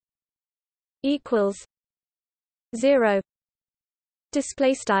 x equals 0.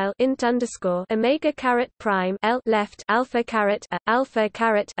 Display style int underscore omega caret prime L left alpha caret a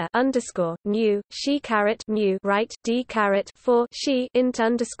underscore nu xi caret mu right d caret 4 xi int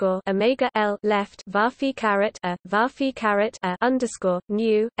underscore omega L left var phi caret a underscore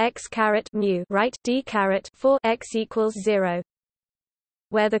nu x caret mu right d caret 4 x equals 0.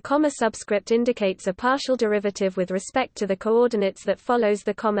 Where the comma subscript indicates a partial derivative with respect to the coordinates that follows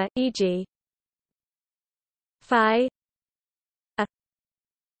the comma, e.g. phi a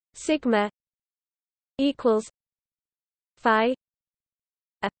sigma equals phi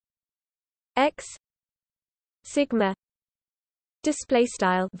a x sigma. Display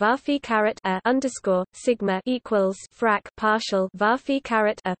style var phi caret a underscore sigma equals frac partial var phi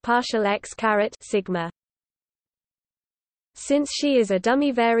caret a partial x caret sigma. Since xi is a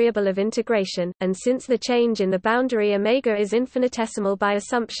dummy variable of integration, and since the change in the boundary omega is infinitesimal by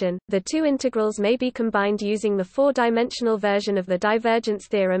assumption, the two integrals may be combined using the four-dimensional version of the divergence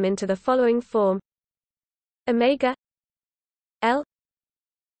theorem into the following form: omega L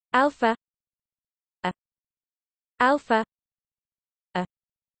alpha a alpha a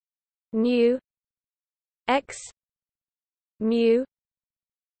nu x mu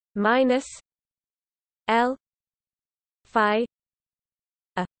minus L phi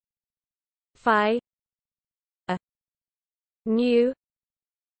a phi a nu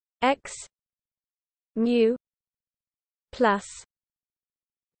x mu plus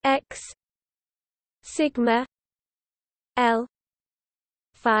x sigma L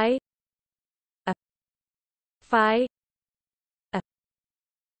phi a phi a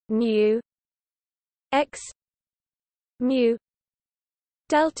nu x mu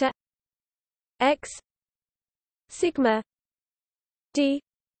delta x sigma d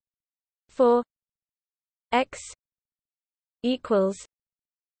 4 x equals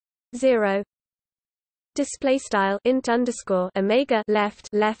 0. Display style int underscore omega left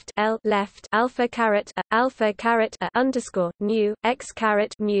L left alpha caret a underscore nu x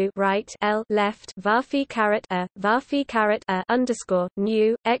caret mu right L left varphi caret a underscore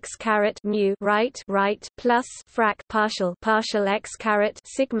nu x caret mu right plus frac partial x caret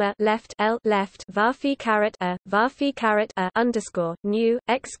sigma left L left varphi caret a underscore nu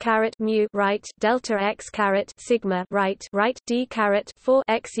x caret mu right delta x caret sigma right d caret 4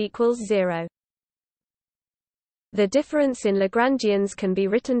 x equals 0. The difference in Lagrangians can be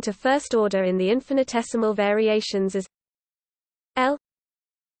written to first order in the infinitesimal variations as L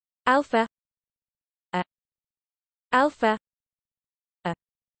alpha a alpha a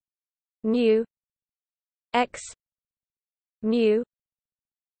nu x mu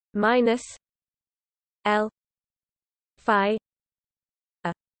minus L phi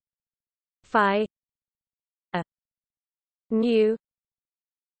a phi a nu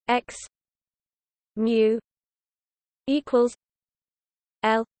x mu equals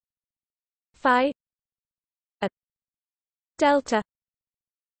L phi a delta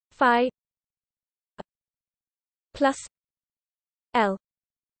phi a plus L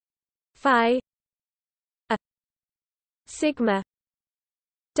phi a sigma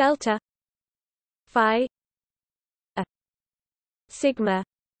delta phi a sigma.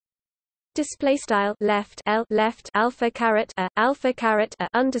 Display style left L left alpha caret a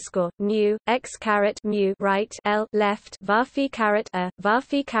underscore nu x caret mu right L left varphi caret a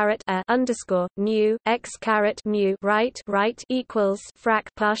underscore nu x caret mu right equals frac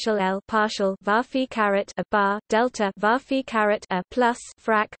partial L partial varphi caret a bar delta varphi caret a plus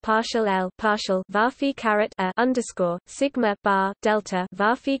frac partial L partial varphi caret a underscore sigma bar delta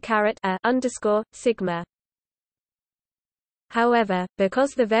varphi caret a underscore sigma. However,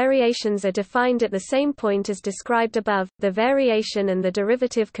 because the variations are defined at the same point as described above, the variation and the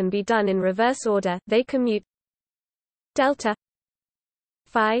derivative can be done in reverse order. They commute delta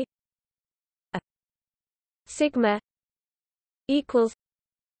phi a sigma equals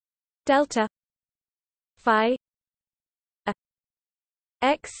delta phi a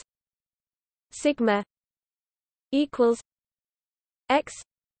x sigma equals x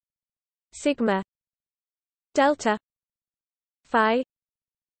sigma delta phi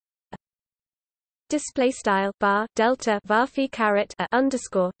display style bar delta varphi caret a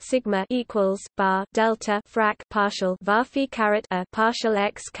underscore sigma equals bar delta frac partial varphi caret a partial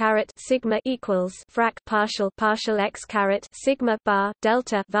x caret sigma equals frac partial x caret sigma bar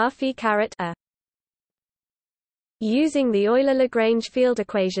delta varphi caret a. Using the Euler-Lagrange field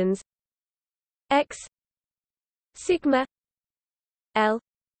equations x sigma L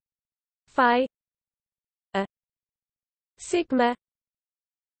phi a sigma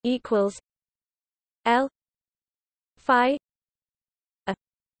equals L phi a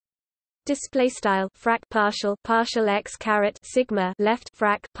display style frac partial x caret sigma left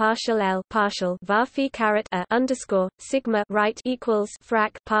frac partial L partial varphi caret a underscore sigma right equals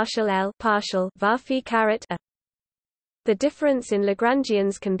frac partial L partial varphi caret a. The difference in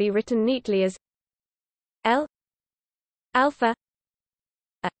Lagrangians can be written neatly as L alpha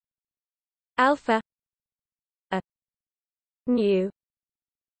a alpha a nu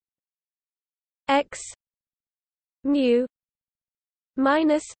x mu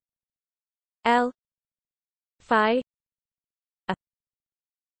minus L phi a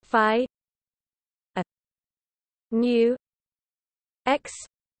phi a nu x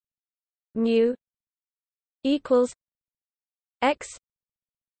mu equals x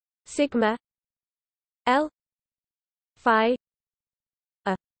sigma L phi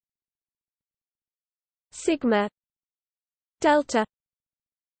a sigma delta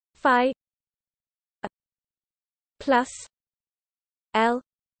phi a plus L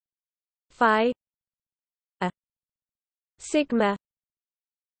phi a sigma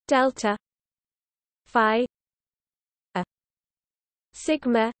delta phi a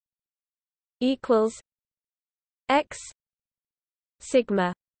sigma equals x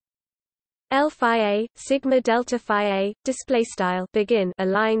sigma L phi a sigma delta phi a display style begin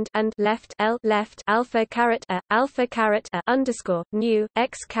aligned and left L left alpha caret a underscore nu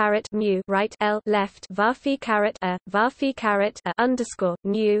x caret mu right L left var phi caret a underscore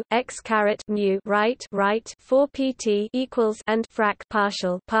nu x caret mu right 4 pt equals and frac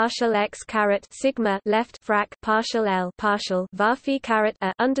partial x caret sigma left frac partial L partial var phi caret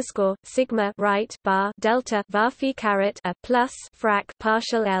a underscore sigma right bar delta var phi caret a plus frac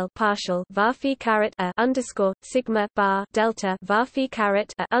partial L partial var phi caret a underscore sigma bar delta var phi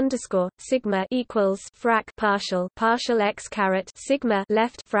caret a underscore sigma equals frac partial x caret sigma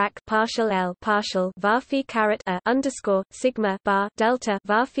left frac partial L partial var phi caret a underscore sigma bar delta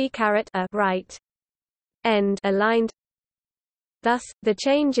var phi caret a right end aligned. Thus, the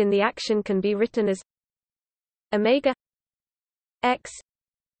change in the action can be written as omega x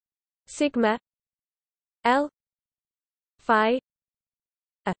sigma L phi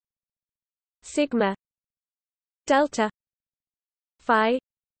a sigma delta phi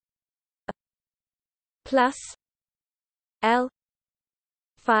a plus L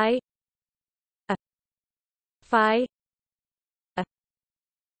phi a phi a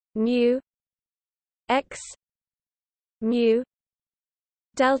mu x mu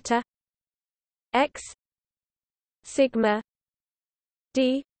delta x sigma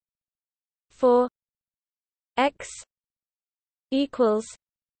d 4 x equals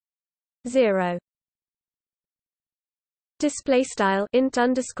 0. Display style int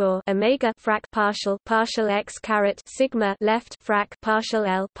underscore omega frac partial x caret sigma left frac partial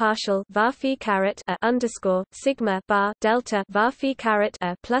L partial var phi caret a underscore sigma bar delta var phi caret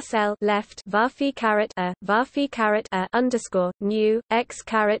a plus L left var phi caret a underscore nu x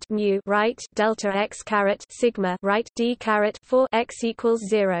caret mu right delta x caret sigma right d caret 4 x equals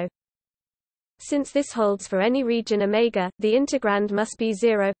 0. Since this holds for any region omega, the integrand must be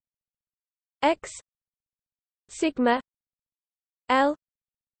 0 x sigma L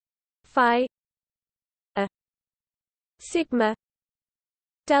phi a sigma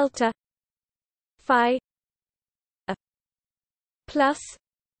delta phi a plus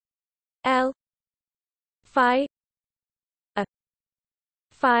L phi a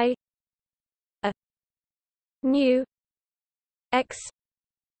phi a nu x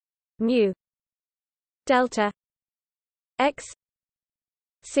mu delta x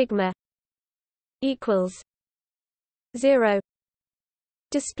sigma equals 0.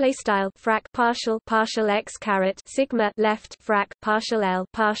 Display style frac partial x caret sigma left frac partial L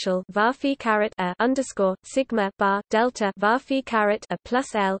partial var phi caret a underscore sigma bar delta var phi caret a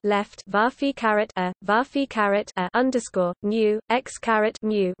plus L left var phi caret a underscore nu x caret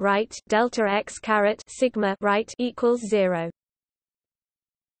mu right delta x caret sigma right equals 0.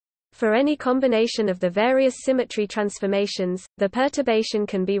 For any combination of the various symmetry transformations, the perturbation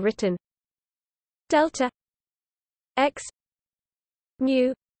can be written delta x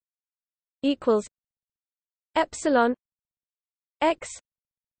mu equals epsilon x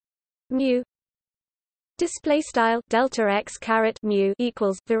mu display style delta x caret mu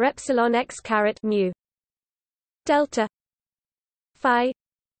equals var epsilon x caret mu delta phi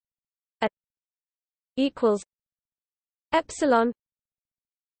a equals epsilon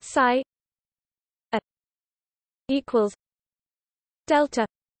psi a equals delta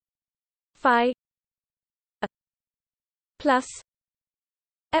phi a plus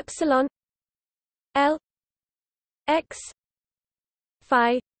epsilon L x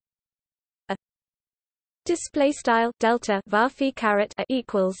phi a display style delta var phi caret a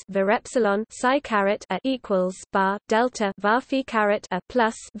equals var epsilon psi caret a equals bar delta var phi caret a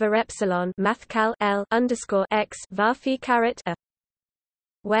plus var epsilon mathcal L underscore x var phi caret a,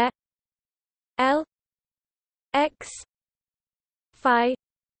 where L x phi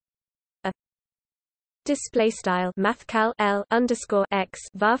display style mathcal L underscore x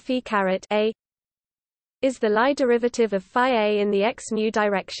var phi caret a is the Lie derivative of phi a in the x mu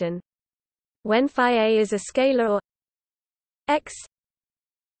direction. When phi a is a scalar or x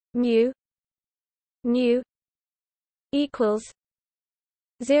mu equals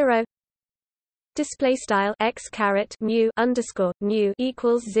 0, display style x caret mu underscore nu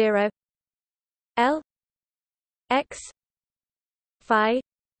equals 0, L x phi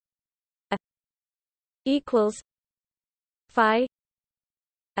equals phi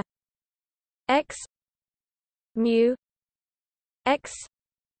a x mu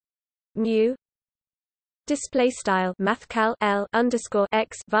display style mathcal L underscore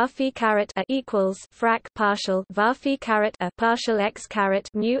x var phi caret a equals frac partial var phi caret a partial x caret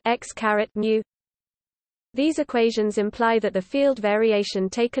mu These equations imply that the field variation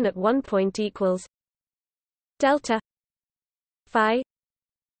taken at one point equals delta phi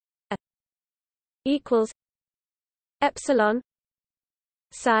a equals epsilon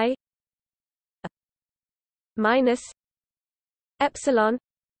psi a minus epsilon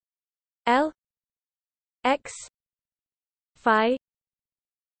L x phi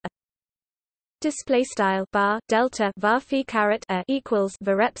a. Display style bar delta var phi caret a equals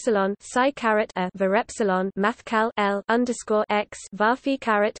var epsilon psi caret a var epsilon mathcal L underscore x var phi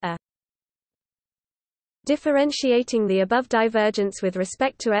caret a. Differentiating the above divergence with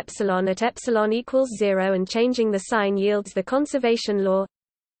respect to epsilon at epsilon equals 0 and changing the sign yields the conservation law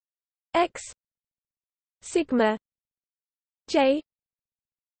x sigma j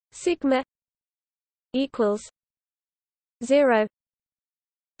sigma equals 0.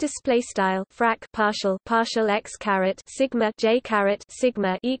 Display style frac partial x caret sigma j caret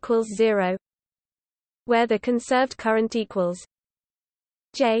sigma equals 0, where the conserved current equals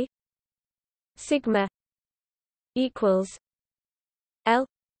j sigma equals L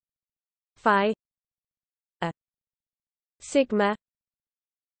phi a sigma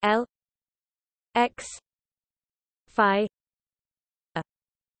L x phi a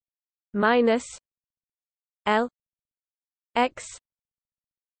minus L x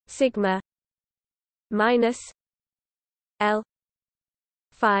sigma minus L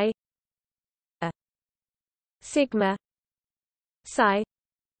phi a sigma psi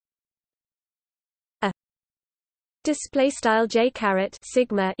a. Display style j caret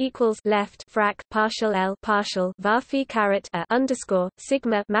sigma equals left frac partial L partial var phi caret a underscore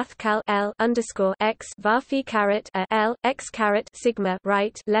sigma mathcal L underscore x var phi caret a L x caret sigma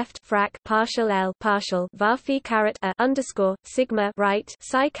right left frac partial L partial var phi caret a underscore sigma right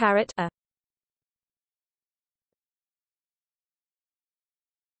psi caret a.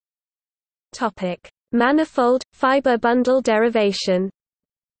 Topic: Manifold fiber bundle derivation.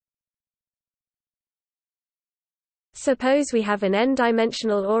 Suppose we have an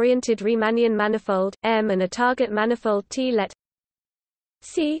n-dimensional oriented Riemannian manifold M and a target manifold T. Let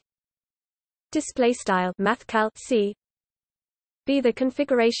C display style mathcal C be the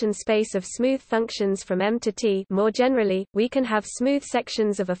configuration space of smooth functions from M to T. More generally, we can have smooth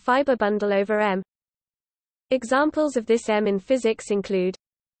sections of a fiber bundle over M. Examples of this M in physics include: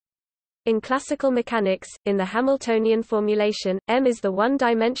 in classical mechanics, in the Hamiltonian formulation, M is the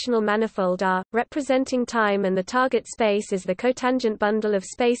one-dimensional manifold R, representing time, and the target space is the cotangent bundle of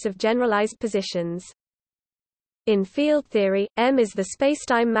space of generalized positions. In field theory, M is the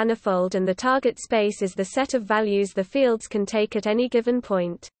spacetime manifold and the target space is the set of values the fields can take at any given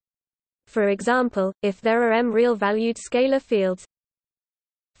point. For example, if there are M real-valued scalar fields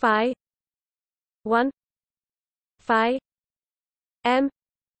phi 1 phi M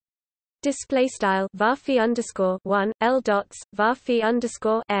display style var phi underscore 1 L dots var phi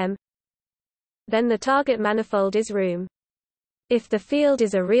underscore M, then the target manifold is room. If the field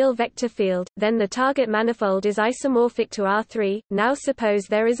is a real vector field, then the target manifold is isomorphic to R3. Now suppose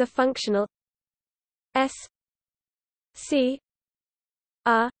there is a functional S C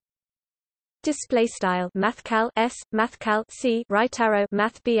R display style mathcal S mathcal C right arrow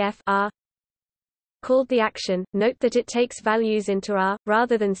math BF R called the action. Note that it takes values into R,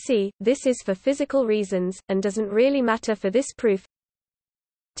 rather than C. This is for physical reasons, and doesn't really matter for this proof.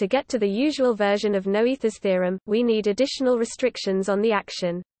 To get to the usual version of Noether's theorem, we need additional restrictions on the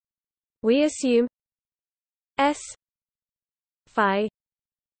action. We assume S phi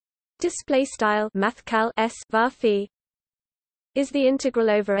display style mathcal S var phi is the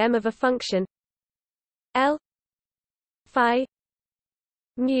integral over M of a function L phi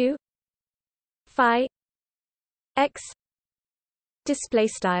mu phi x display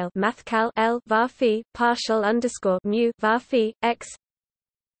style mathcal L var phi partial underscore mu var phi x,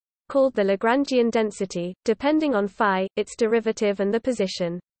 called the Lagrangian density, depending on phi, its derivative and the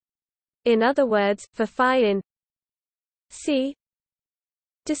position. In other words, for phi in C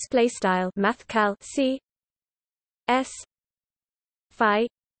display style mathcal C S phi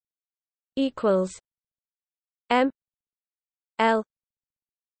equals M L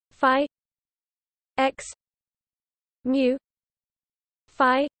phi x mu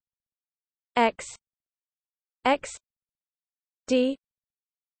phi x x d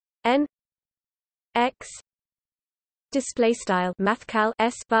n x display style mathcal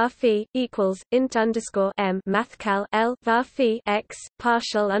S var phi equals int underscore M mathcal L var phi x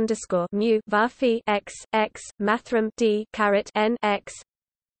partial underscore mu var phi x x mathrm d caret n x.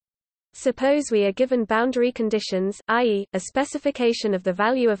 Suppose we are given boundary conditions, i.e., a specification of the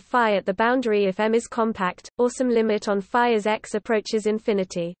value of phi at the boundary if M is compact, or some limit on phi as x approaches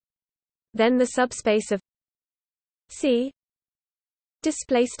infinity. Then the subspace of C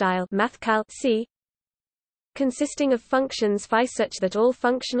display style mathcal C consisting of functions phi such that all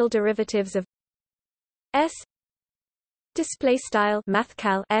functional derivatives of S display style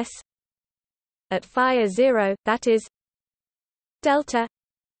mathcal S at phi are 0, that is delta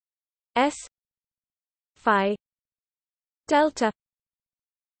S phi delta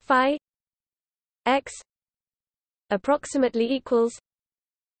phi x approximately equals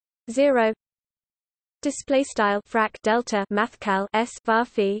 0. Display style frac delta mathcal S var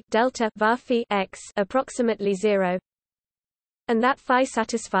phi delta var phi x approximately 0, and that phi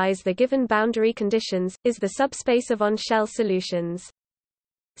satisfies the given boundary conditions, is the subspace of on-shell solutions.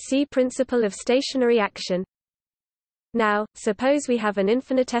 See principle of stationary action. Now, suppose we have an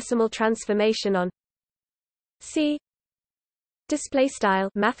infinitesimal transformation on C display style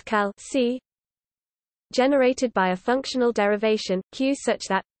mathcal C generated by a functional derivation q such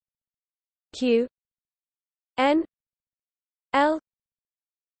that q n l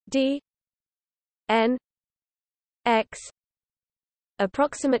d n x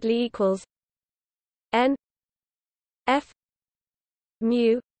approximately equals n f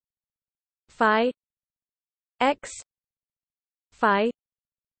mu phi x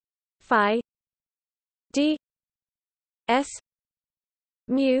phi d s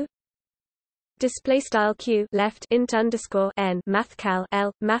mu display style q left int underscore n mathcal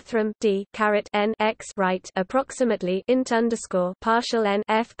l mathrm d caret n x right approximately int underscore partial n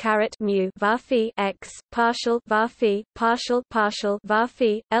f caret mu var phi x partial var phi partial var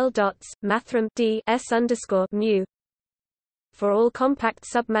phi l dots mathrm d s underscore mu for all compact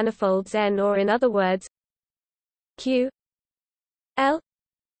submanifolds n, or in other words q l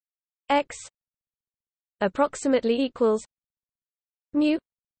x approximately equals mu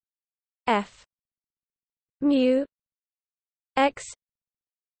f mu x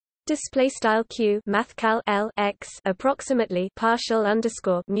display style q mathcal l x approximately partial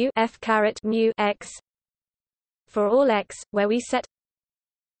underscore mu f caret mu x for all x where we set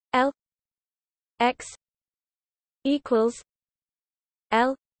l x equals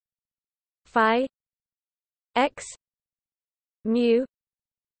l phi x mu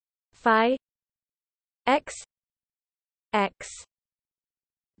phi x x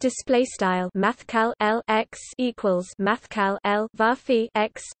display style mathcal l x equals mathcal l var phi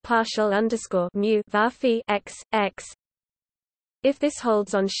x partial underscore mu var phi x x. If this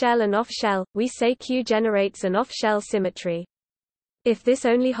holds on shell and off shell, we say Q generates an off shell symmetry. If this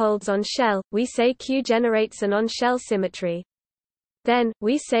only holds on shell, we say Q generates an on shell symmetry. Then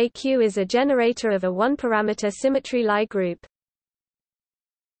we say Q is a generator of a one-parameter symmetry Lie group.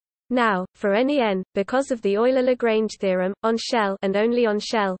 Now, for any n, because of the Euler-Lagrange theorem, on shell and only on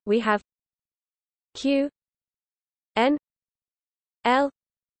shell, we have q n l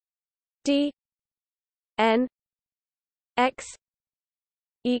d n x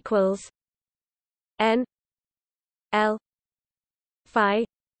equals n l phi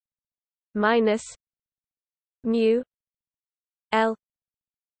minus mu l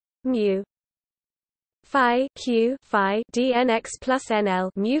mu phi q phi dnx plus nl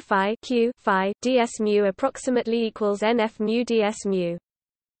mu phi q phi ds mu approximately equals nf mu ds mu.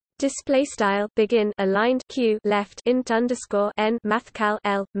 Display style begin aligned q left int underscore n mathcal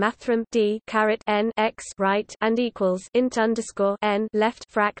l mathrm d caret n x right and equals int underscore n left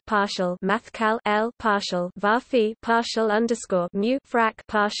frac partial mathcal l partial var phi partial underscore mu frac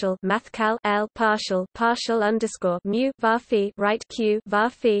partial mathcal l partial underscore mu var phi right q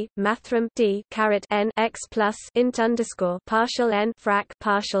var phi mathrm d caret n x plus int underscore partial n frac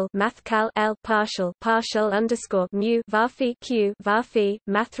partial mathcal l partial underscore mu var phi q var phi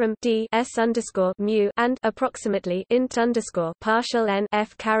mathrm d s underscore mu and approximately int underscore partial n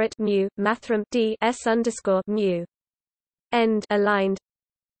f caret mu mathrm d s underscore mu. End aligned.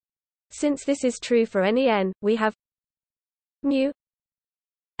 Since this is true for any n, we have mu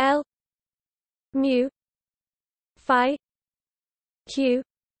l mu phi q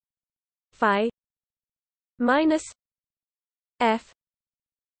phi minus f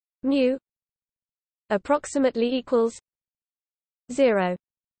mu approximately equals 0.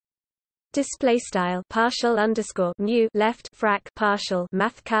 Display style partial underscore mu left frac partial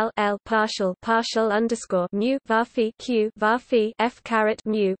mathcal l partial underscore mu var phi q var phi f caret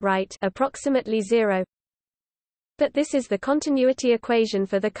mu right approximately 0. But this is the continuity equation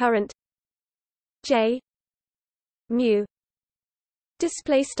for the current J mu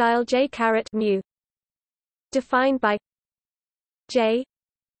display style J caret mu defined by J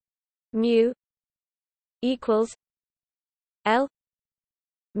mu equals L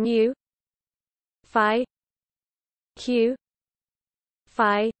mu phi q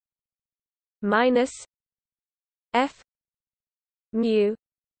phi minus F mu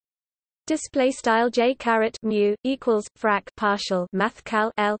display style j caret mu equals frac partial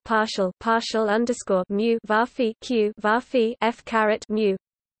mathcal L partial underscore mu var phi q var phi F caret mu,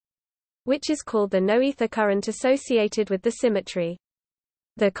 which is called the Noether current associated with the symmetry.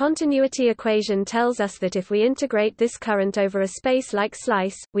 The continuity equation tells us that if we integrate this current over a space-like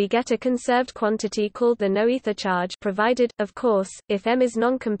slice, we get a conserved quantity called the Noether charge, provided, of course, if M is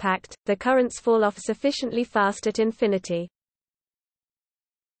noncompact, the currents fall off sufficiently fast at infinity.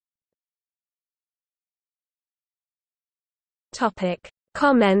 Topic: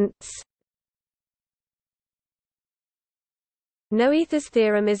 Comments. Noether's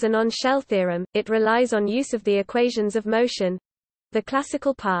theorem is an on-shell theorem. It relies on use of the equations of motion, the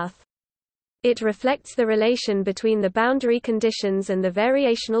classical path. It reflects the relation between the boundary conditions and the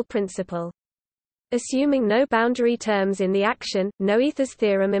variational principle. Assuming no boundary terms in the action, Noether's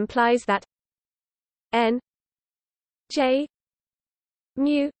theorem implies that n j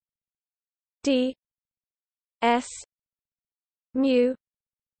mu d s mu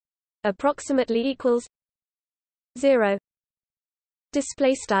approximately equals 0.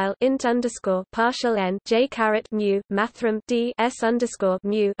 Display style int underscore partial n j caret mu mathrm d s underscore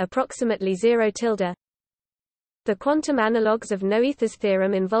mu approximately 0 tilde. The quantum analogues of Noether's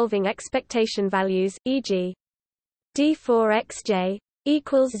theorem involving expectation values, e.g., d4xj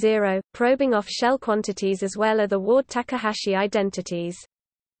equals 0, probing off shell quantities as well, are the Ward-Takahashi identities.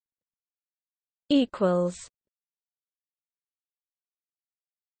 Equals.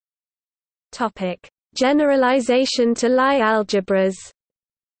 Topic: Generalization to Lie algebras.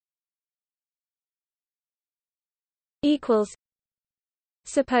 Equals.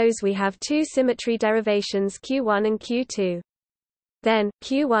 Suppose we have two symmetry derivations Q1 and Q2. Then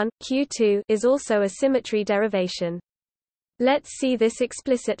Q1, Q2 is also a symmetry derivation. Let's see this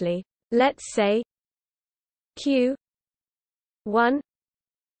explicitly. Let's say Q1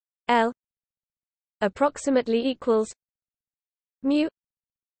 L approximately equals mu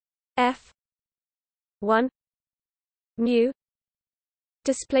F 1 mu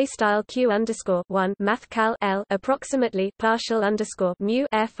display style q underscore 1 mathcal L approximately partial underscore mu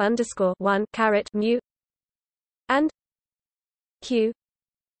F underscore 1 caret mu, and q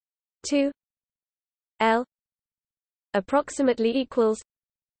 2 L approximately equals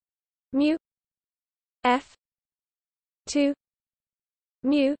mu F 2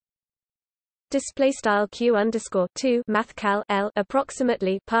 mu display style q underscore 2 mathcal L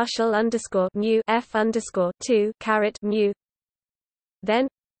approximately partial underscore mu F underscore 2 caret mu. Then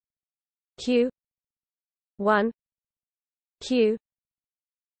q 1 q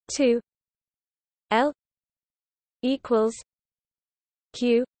 2 L equals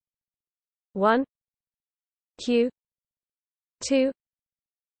q 1 q 2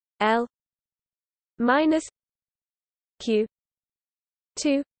 L minus q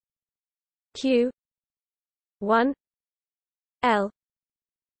 2 q 1 L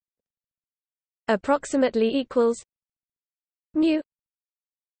approximately equals mu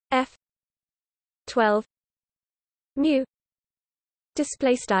F 12 mu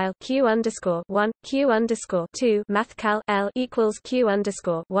display style q underscore 1 q underscore 2 mathcal L equals q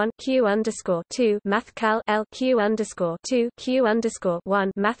underscore 1 q underscore 2 mathcal L q underscore 2 q underscore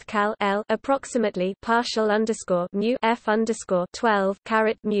 1 mathcal L approximately partial underscore mu F underscore 12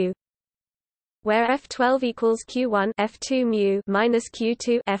 caret mu, where F12 equals Q1 F2 mu minus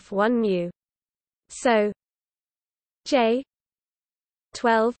Q2 F1 mu. So J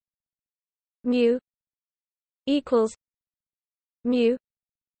 12 mu equals mu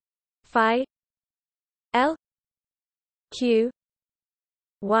phi L Q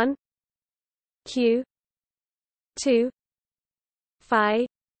 1 Q 2 phi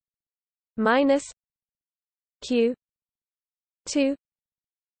minus Q 2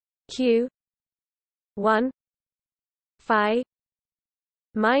 Q 1 phi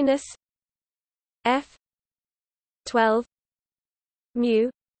minus F 12 mu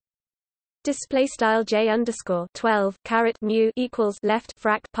display style j underscore 12 caret mu equals left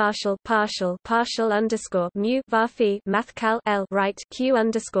frac partial underscore mu var phi mathcal L right q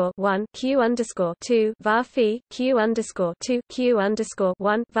underscore 1 q underscore 2 var phi q underscore 2 q underscore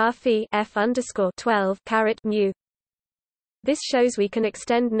 1 var phi F underscore 12 caret mu. This shows we can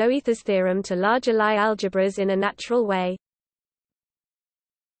extend Noether's theorem to larger Lie algebras in a natural way.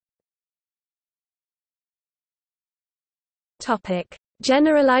 Topic: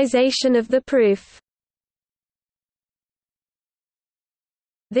 Generalization of the proof.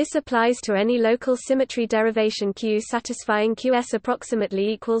 This applies to any local symmetry derivation Q satisfying Qs approximately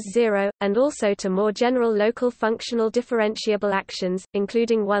equals 0, and also to more general local functional differentiable actions,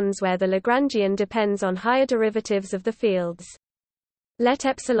 including ones where the Lagrangian depends on higher derivatives of the fields. Let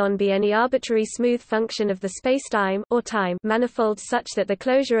epsilon be any arbitrary smooth function of the spacetime or time manifold such that the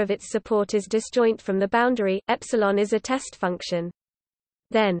closure of its support is disjoint from the boundary. Epsilon is a test function.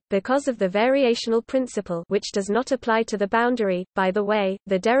 Then, because of the variational principle which does not apply to the boundary, by the way,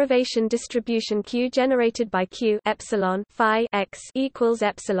 the derivation distribution Q generated by Q epsilon phi x equals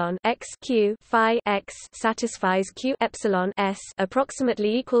epsilon x Q phi x satisfies Q epsilon s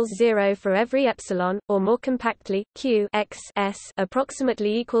approximately equals 0 for every epsilon, or more compactly, Q x s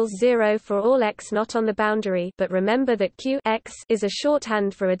approximately equals 0 for all x not on the boundary. But remember that Q x is a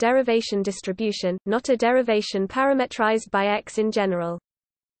shorthand for a derivation distribution, not a derivation parametrized by x in general.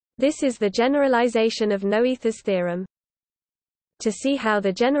 This is the generalization of Noether's theorem. To see how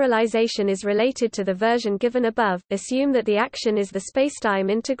the generalization is related to the version given above, assume that the action is the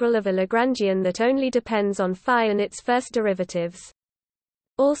spacetime integral of a Lagrangian that only depends on phi and its first derivatives.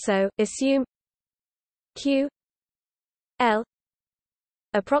 Also, assume Q L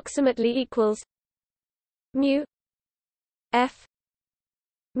approximately equals mu f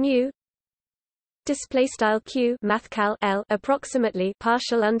mu display style Q mathcal L approximately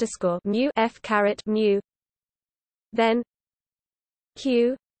partial underscore mu f caret mu. Then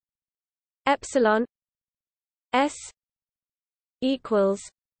Q epsilon s equals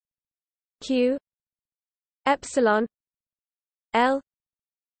Q epsilon L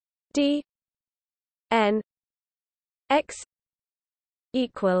d n x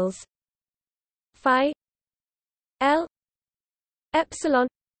equals phi L epsilon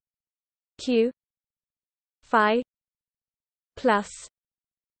Q phi plus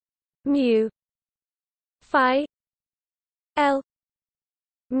mu phi L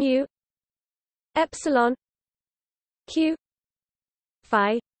mu epsilon Q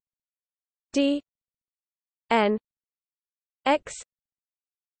phi d n x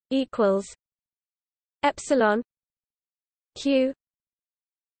equals epsilon Q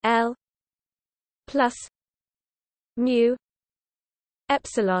L plus mu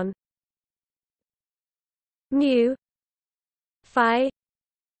epsilon mu phi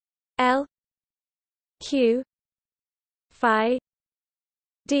L Q phi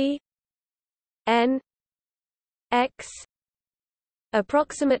d n x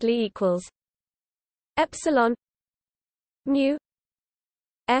approximately equals epsilon mu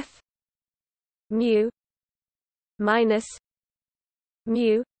f mu minus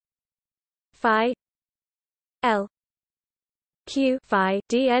mu phi L Q phi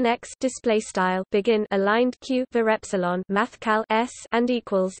dnx display style begin aligned Q var epsilon mathcal s and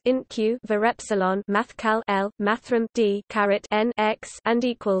equals int Q var epsilon mathcal L mathrm d caret n x and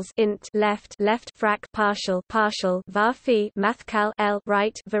equals int left frac partial var phi mathcal L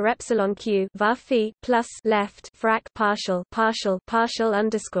right var epsilon Q var phi plus left frac partial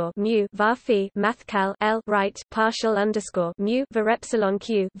underscore mu var phi mathcal L right partial underscore mu var epsilon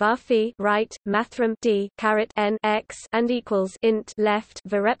Q var phi right mathrm d caret n x and equals int left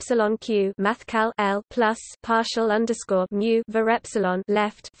var epsilon Q mathcal L plus partial underscore mu var epsilon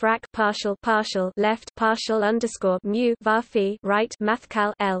left frac partial left partial underscore mu var phi right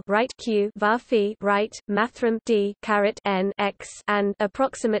mathcal L right Q var phi right mathrm d caret n x and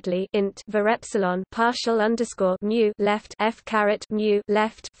approximately int var epsilon partial underscore mu left f caret mu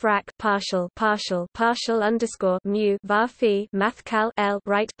left frac partial underscore mu var phi mathcal L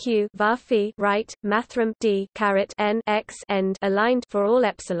right Q var phi right mathrm d caret n x end aligned for all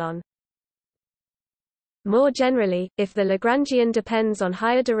epsilon. More generally, if the Lagrangian depends on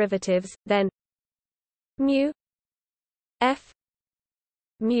higher derivatives, then mu f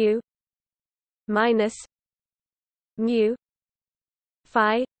mu minus mu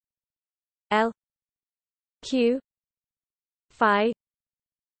phi L Q phi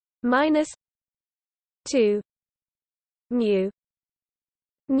minus 2 mu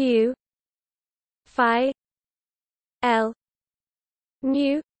phi L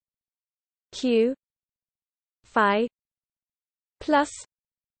mu Q phi plus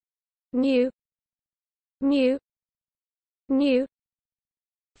mu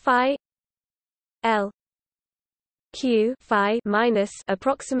phi L Q phi minus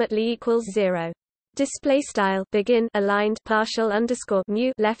approximately equals 0. Display style begin aligned partial underscore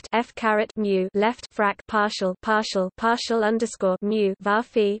mu left f caret mu left frac partial underscore mu var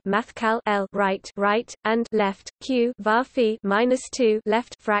phi math cal l right and left q var phi -2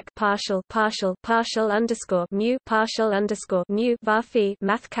 left frac partial underscore mu var phi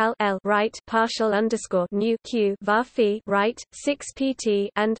math cal l right partial underscore mu q var phi right 6 pt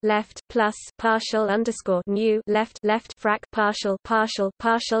and left plus partial underscore mu left frac partial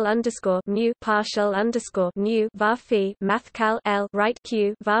underscore mu mu var phi math cal l right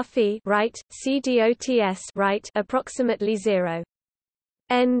q var phi right c dots right approximately 0.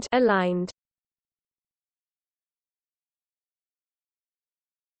 End aligned.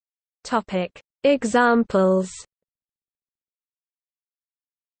 Topic Examples.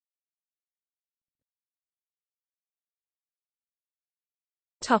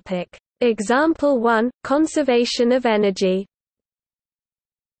 Topic Example 1 Conservation of energy.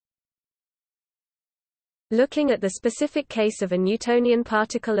 Looking at the specific case of a Newtonian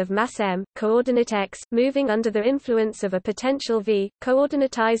particle of mass m, coordinate x, moving under the influence of a potential v,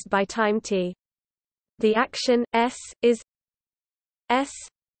 coordinatized by time t. The action, S, is S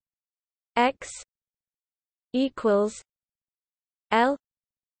x equals L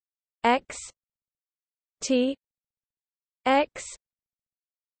x t x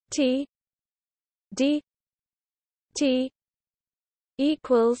t d t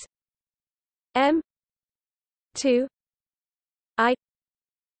equals m 2 I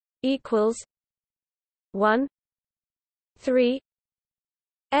equals 1 3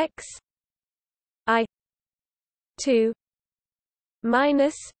 x I 2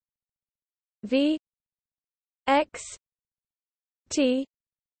 minus v x t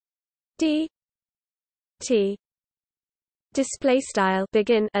d t. Display style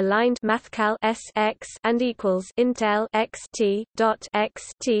begin aligned math cal s x and equals int l x t dot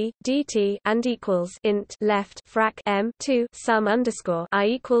x t dt and equals int left frac m 2 sum underscore I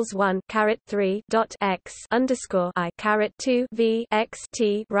equals 1 caret 3 dot x underscore I caret 2 v x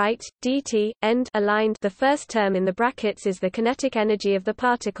t right dt end aligned. The first term in the brackets is the kinetic energy of the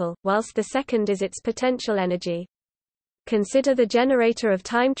particle, whilst the second is its potential energy. Consider the generator of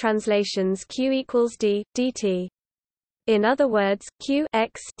time translations q equals d dt. In other words, q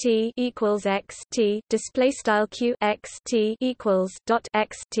x t equals x t. Display style q x t equals dot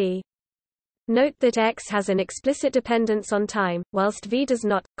x t. Note that x has an explicit dependence on time, whilst v does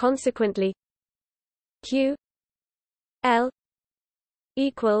not. Consequently, q l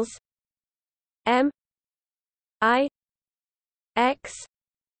equals m I x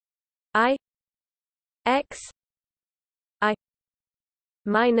I x I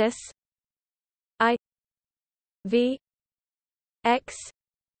minus I v x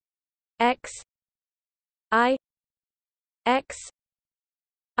x I x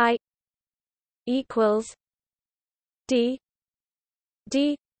I equals d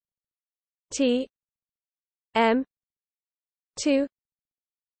d t m 2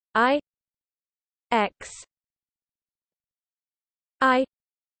 I x I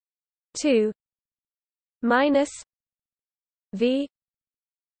 2 minus v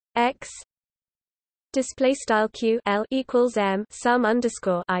x. Display style q l equals m sum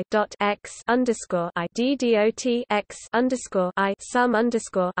underscore I dot x underscore I d dot x underscore I sum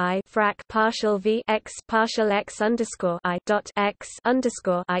underscore I frac partial v x partial x underscore I dot x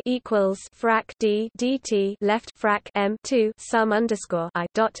underscore I equals frac d dt left frac m 2 sum underscore I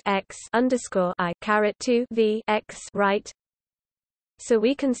dot x underscore I caret 2 v x right. So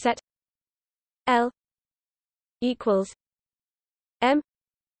we can set L equals m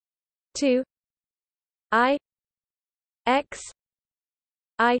 2 I x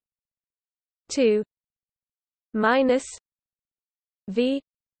I 2 minus v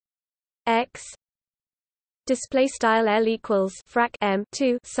x. Display style L equals frac m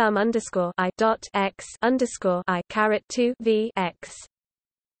 2 sum underscore I dot x underscore I caret 2 v x.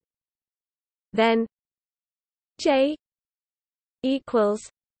 Then J equals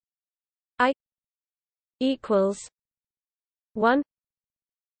I equals 1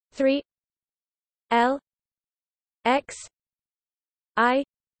 3 L x I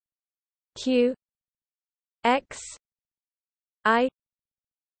q x I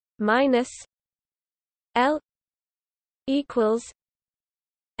minus L equals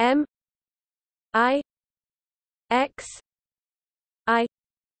m I x I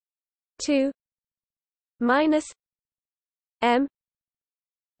 2 minus m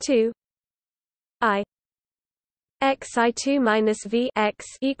 2 I xi2 minus v x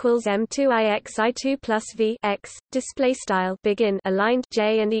equals m2 ixi2 plus v x. Display style begin aligned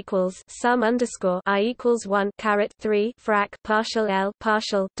j and equals sum underscore I equals 1 caret 3 frac partial l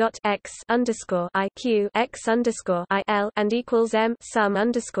partial dot x underscore I q x underscore I l and equals m sum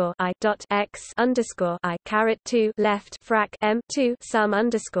underscore I dot x underscore I caret 2 left frac m 2 sum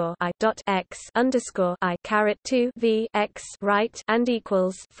underscore I dot x underscore I caret 2 v x right and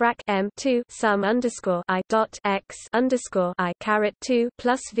equals frac m 2 sum underscore I dot x underscore I caret 2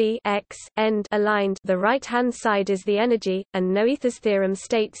 plus v x end aligned. The right hand side is the energy, and Noether's theorem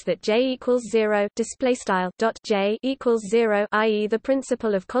states that J equals 0 display style dot J equals 0, i.e. the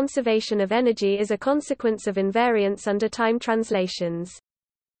principle of conservation of energy is a consequence of invariance under time translations.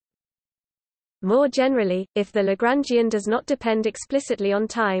 More generally, if the Lagrangian does not depend explicitly on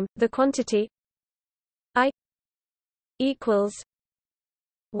time, the quantity I equals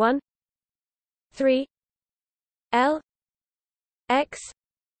 1 3 L x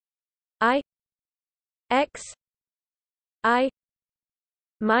I x I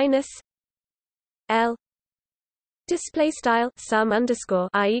minus L display style sum underscore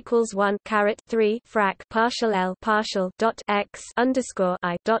I equals 1 caret 3 frac partial L partial dot x underscore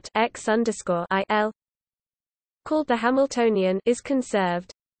I dot x underscore I L called the Hamiltonian is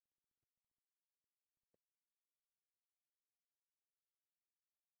conserved.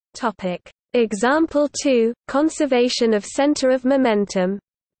 Topic Example 2 conservation of center of momentum.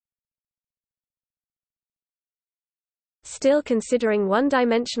 Still considering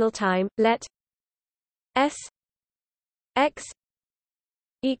one-dimensional time, let S x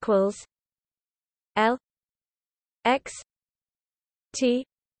equals L x t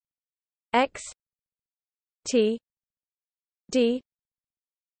x t d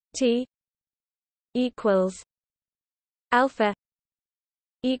t equals alpha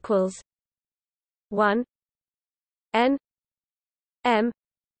equals 1 n m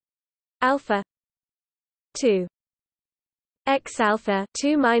alpha 2 x alpha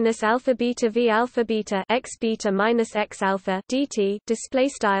 2 minus alpha beta v alpha beta x beta minus x alpha dt display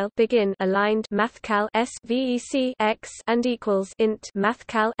style begin aligned mathcal s vec x and equals int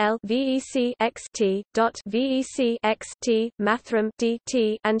mathcal l vec x t dot vec x t mathrm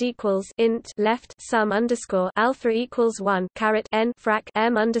dt and equals int left sum underscore alpha equals 1 caret n frac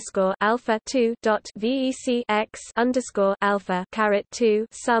m underscore alpha 2 dot vec x underscore alpha caret 2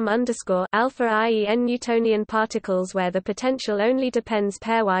 sum underscore alpha, i.e. n Newtonian particles where the potential only depends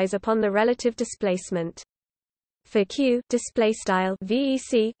pairwise upon the relative displacement. For q displaystyle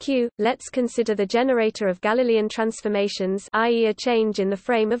vec q, let's consider the generator of Galilean transformations, i.e. a change in the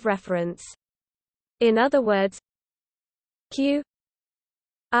frame of reference. In other words, q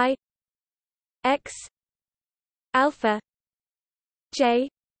I x alpha j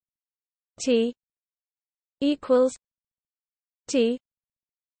t equals t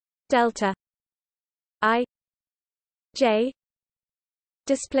delta I j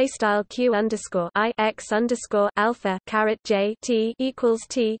display style q underscore I x underscore alpha caret j t equals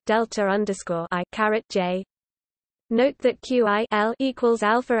t delta underscore I caret j. Note that q I l equals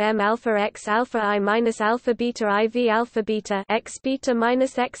alpha m alpha x alpha I minus alpha beta I v alpha beta x beta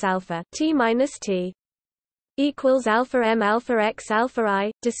minus x alpha t minus t equals alpha m alpha x alpha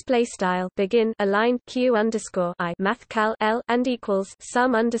I display style begin aligned q underscore I mathcal l and equals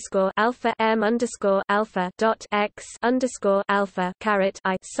sum underscore alpha m underscore alpha dot x underscore alpha caret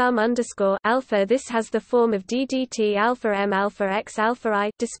I sum underscore alpha. This has the form of d dt alpha m alpha x alpha I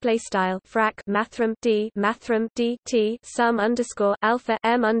display style frac mathrm d dt sum underscore alpha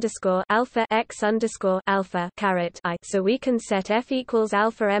m underscore alpha x underscore alpha caret I. So we can set f equals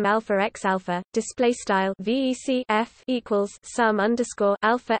alpha m alpha x alpha display style v f equals sum underscore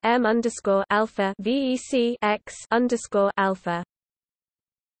alpha m underscore alpha vec x underscore alpha.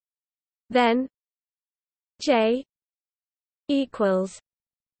 Then j equals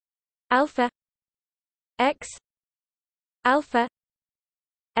alpha x alpha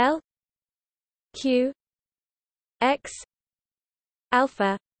l q x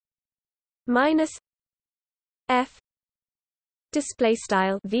alpha minus f display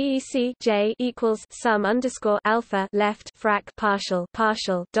style vec j equals sum underscore alpha left frac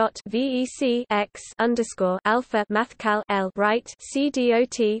partial dot vec x underscore alpha mathcal l right c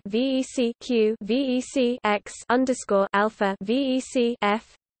dot vec q vec x underscore alpha vec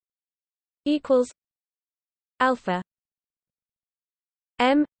f equals alpha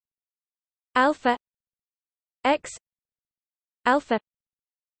m alpha x alpha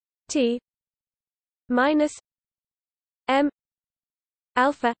t minus m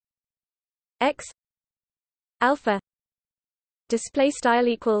alpha x alpha display style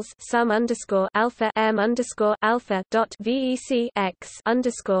equals sum underscore alpha m underscore alpha dot vec x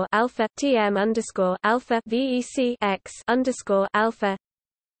underscore alpha tm underscore alpha vec x underscore alpha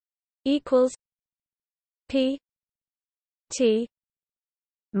equals p t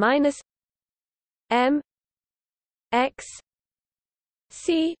minus m x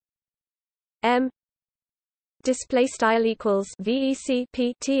c m display style equals vec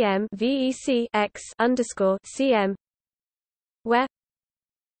p tm vec x underscore cm, where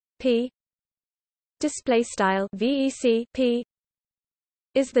p display style vec p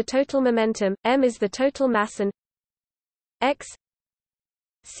is the total momentum, m is the total mass, and x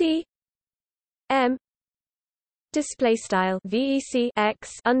c m display style vec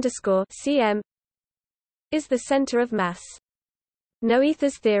x underscore cm is the center of mass.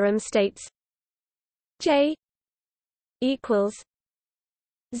 Noether's theorem states J equals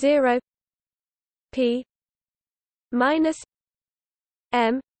 0 p minus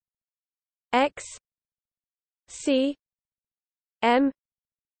m x c m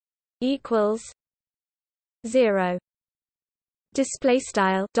equals 0. Display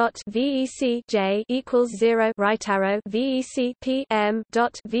style dot vec j equals 0 right arrow vec p m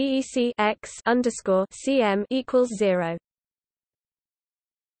dot vec x underscore cm equals 0.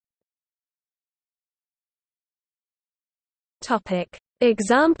 Topic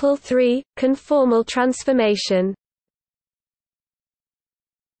example 3 conformal transformation.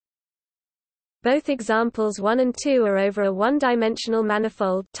 Both examples 1 and 2 are over a one-dimensional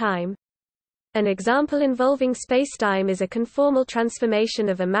manifold time. An example involving spacetime is a conformal transformation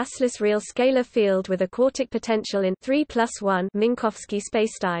of a massless real scalar field with a quartic potential in 3+1 Minkowski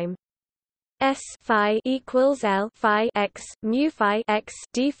spacetime. S phi equals L phi x mu phi x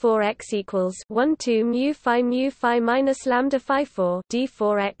d4x equals 1 2 mu phi minus lambda phi 4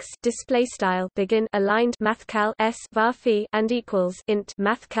 d4x display style begin aligned mathcal S var phi and equals int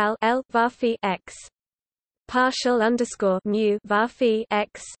mathcal L var phi x partial underscore mu var phi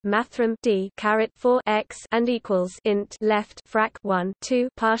x mathrm d caret 4 x and equals int left frac 1 2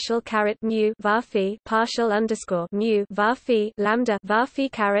 partial caret mu var phi partial underscore mu var phi lambda var phi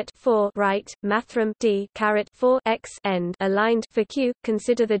caret 4 right mathrm d caret 4 x end aligned for q.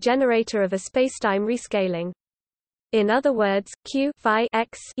 Consider the generator of a spacetime rescaling. In other words, q phi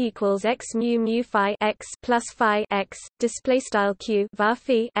x equals x mu phi x plus phi x. Display style q var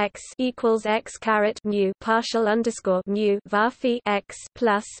phi x equals x caret mu partial underscore mu var phi x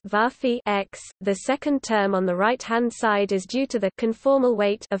plus var phi x. The second term on the right hand side is due to the conformal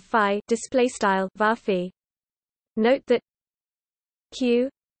weight of phi. Display style var phi. Note that q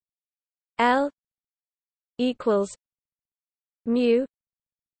l equals mu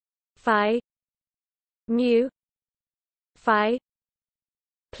phi mu phi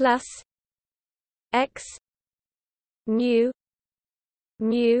plus x mu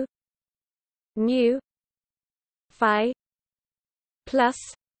phi plus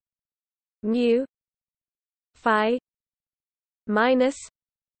mu phi minus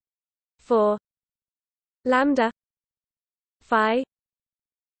 4 lambda phi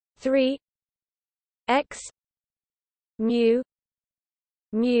 3 x mu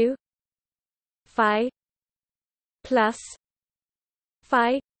phi plus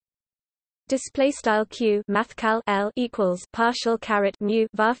phi. Display style q mathcal L equals partial caret mu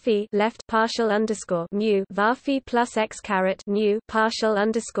var phi left partial underscore mu var phi plus x caret mu partial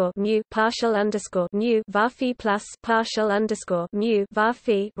underscore mu var phi plus partial underscore mu var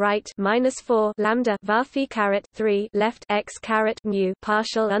phi right minus 4 lambda var phi caret 3 left x caret mu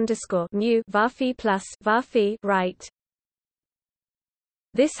partial underscore mu var phi plus var phi right.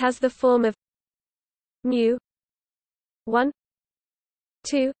 This has the form of mu 1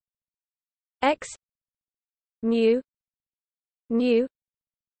 2 x mu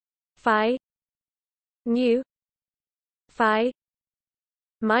phi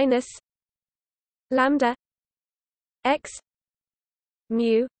minus lambda x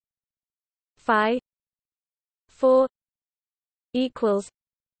mu phi 4 equals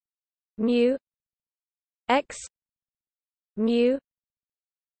mu x mu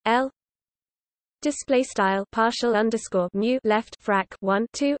l. Display style partial underscore mu left frac 1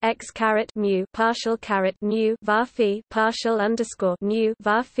 2 x caret mu partial caret mu var phi partial underscore mu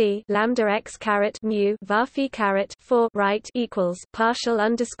var phi lambda x caret mu var phi caret 4 right equals partial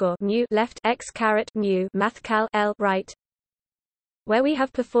underscore mu left x caret mu mathcal L right. Where we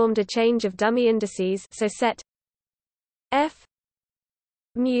have performed a change of dummy indices, so set f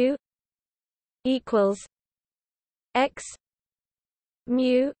mu equals x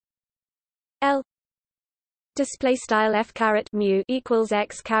mu L. Display style f caret mu equals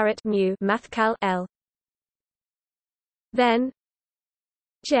x caret mu mathcal L. Then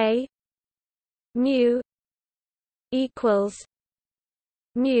J mu equals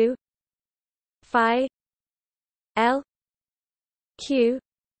mu phi L Q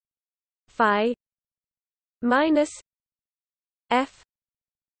phi minus F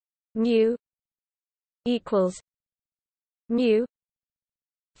mu equals mu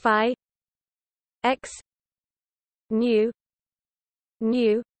phi x nu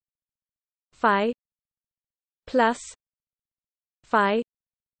phi plus phi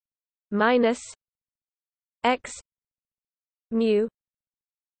minus x mu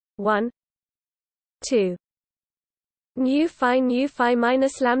 1 2 nu phi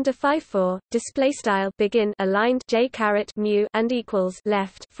minus lambda phi 4 display style begin aligned j caret mu and equals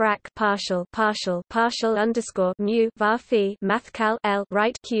left frac partial underscore mu var phi math cal l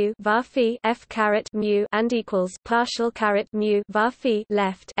right q var phi f caret mu and equals partial caret mu var phi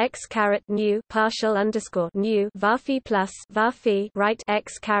left x caret mu partial underscore mu var phi plus var phi right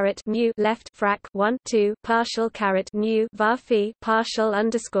x caret mu left frac 1 2 partial caret mu var phi partial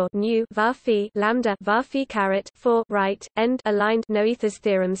underscore mu var phi lambda var phi caret 4 right end aligned. Noether's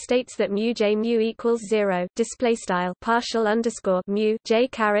theorem states that mu equals 0 display style partial underscore mu j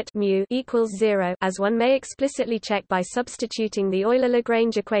caret mu equals 0, as one may explicitly check by substituting the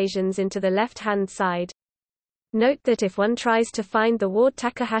Euler-Lagrange equations into the left-hand side. Note that if one tries to find the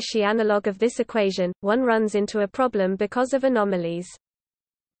Ward-Takahashi analog of this equation, one runs into a problem because of anomalies.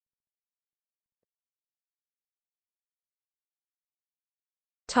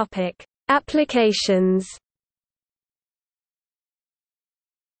 Topic: Applications.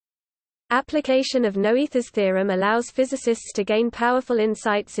 Application of Noether's theorem allows physicists to gain powerful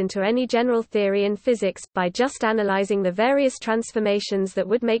insights into any general theory in physics, by just analyzing the various transformations that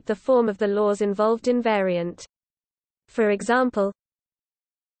would make the form of the laws involved invariant. For example,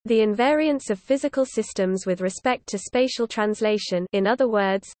 the invariance of physical systems with respect to spatial translation, in other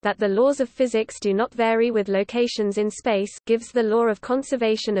words, that the laws of physics do not vary with locations in space, gives the law of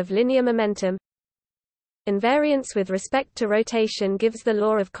conservation of linear momentum. Invariance with respect to rotation gives the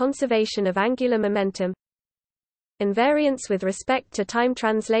law of conservation of angular momentum. Invariance with respect to time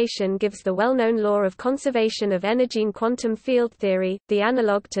translation gives the well-known law of conservation of energy in quantum field theory. The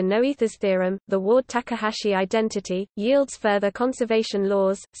analog to Noether's theorem, the Ward-Takahashi identity, yields further conservation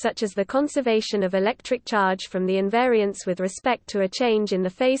laws, such as the conservation of electric charge from the invariance with respect to a change in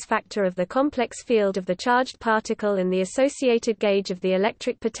the phase factor of the complex field of the charged particle and the associated gauge of the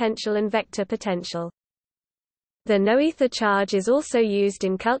electric potential and vector potential. The Noether charge is also used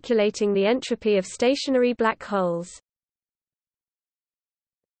in calculating the entropy of stationary black holes.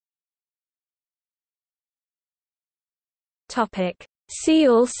 See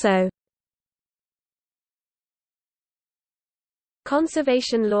also: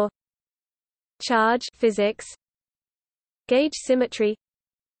 conservation law, charge physics, gauge symmetry,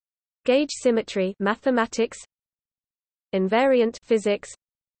 mathematics, invariant physics,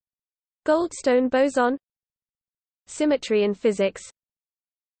 Goldstone boson, symmetry in physics.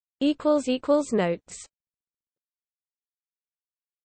 Notes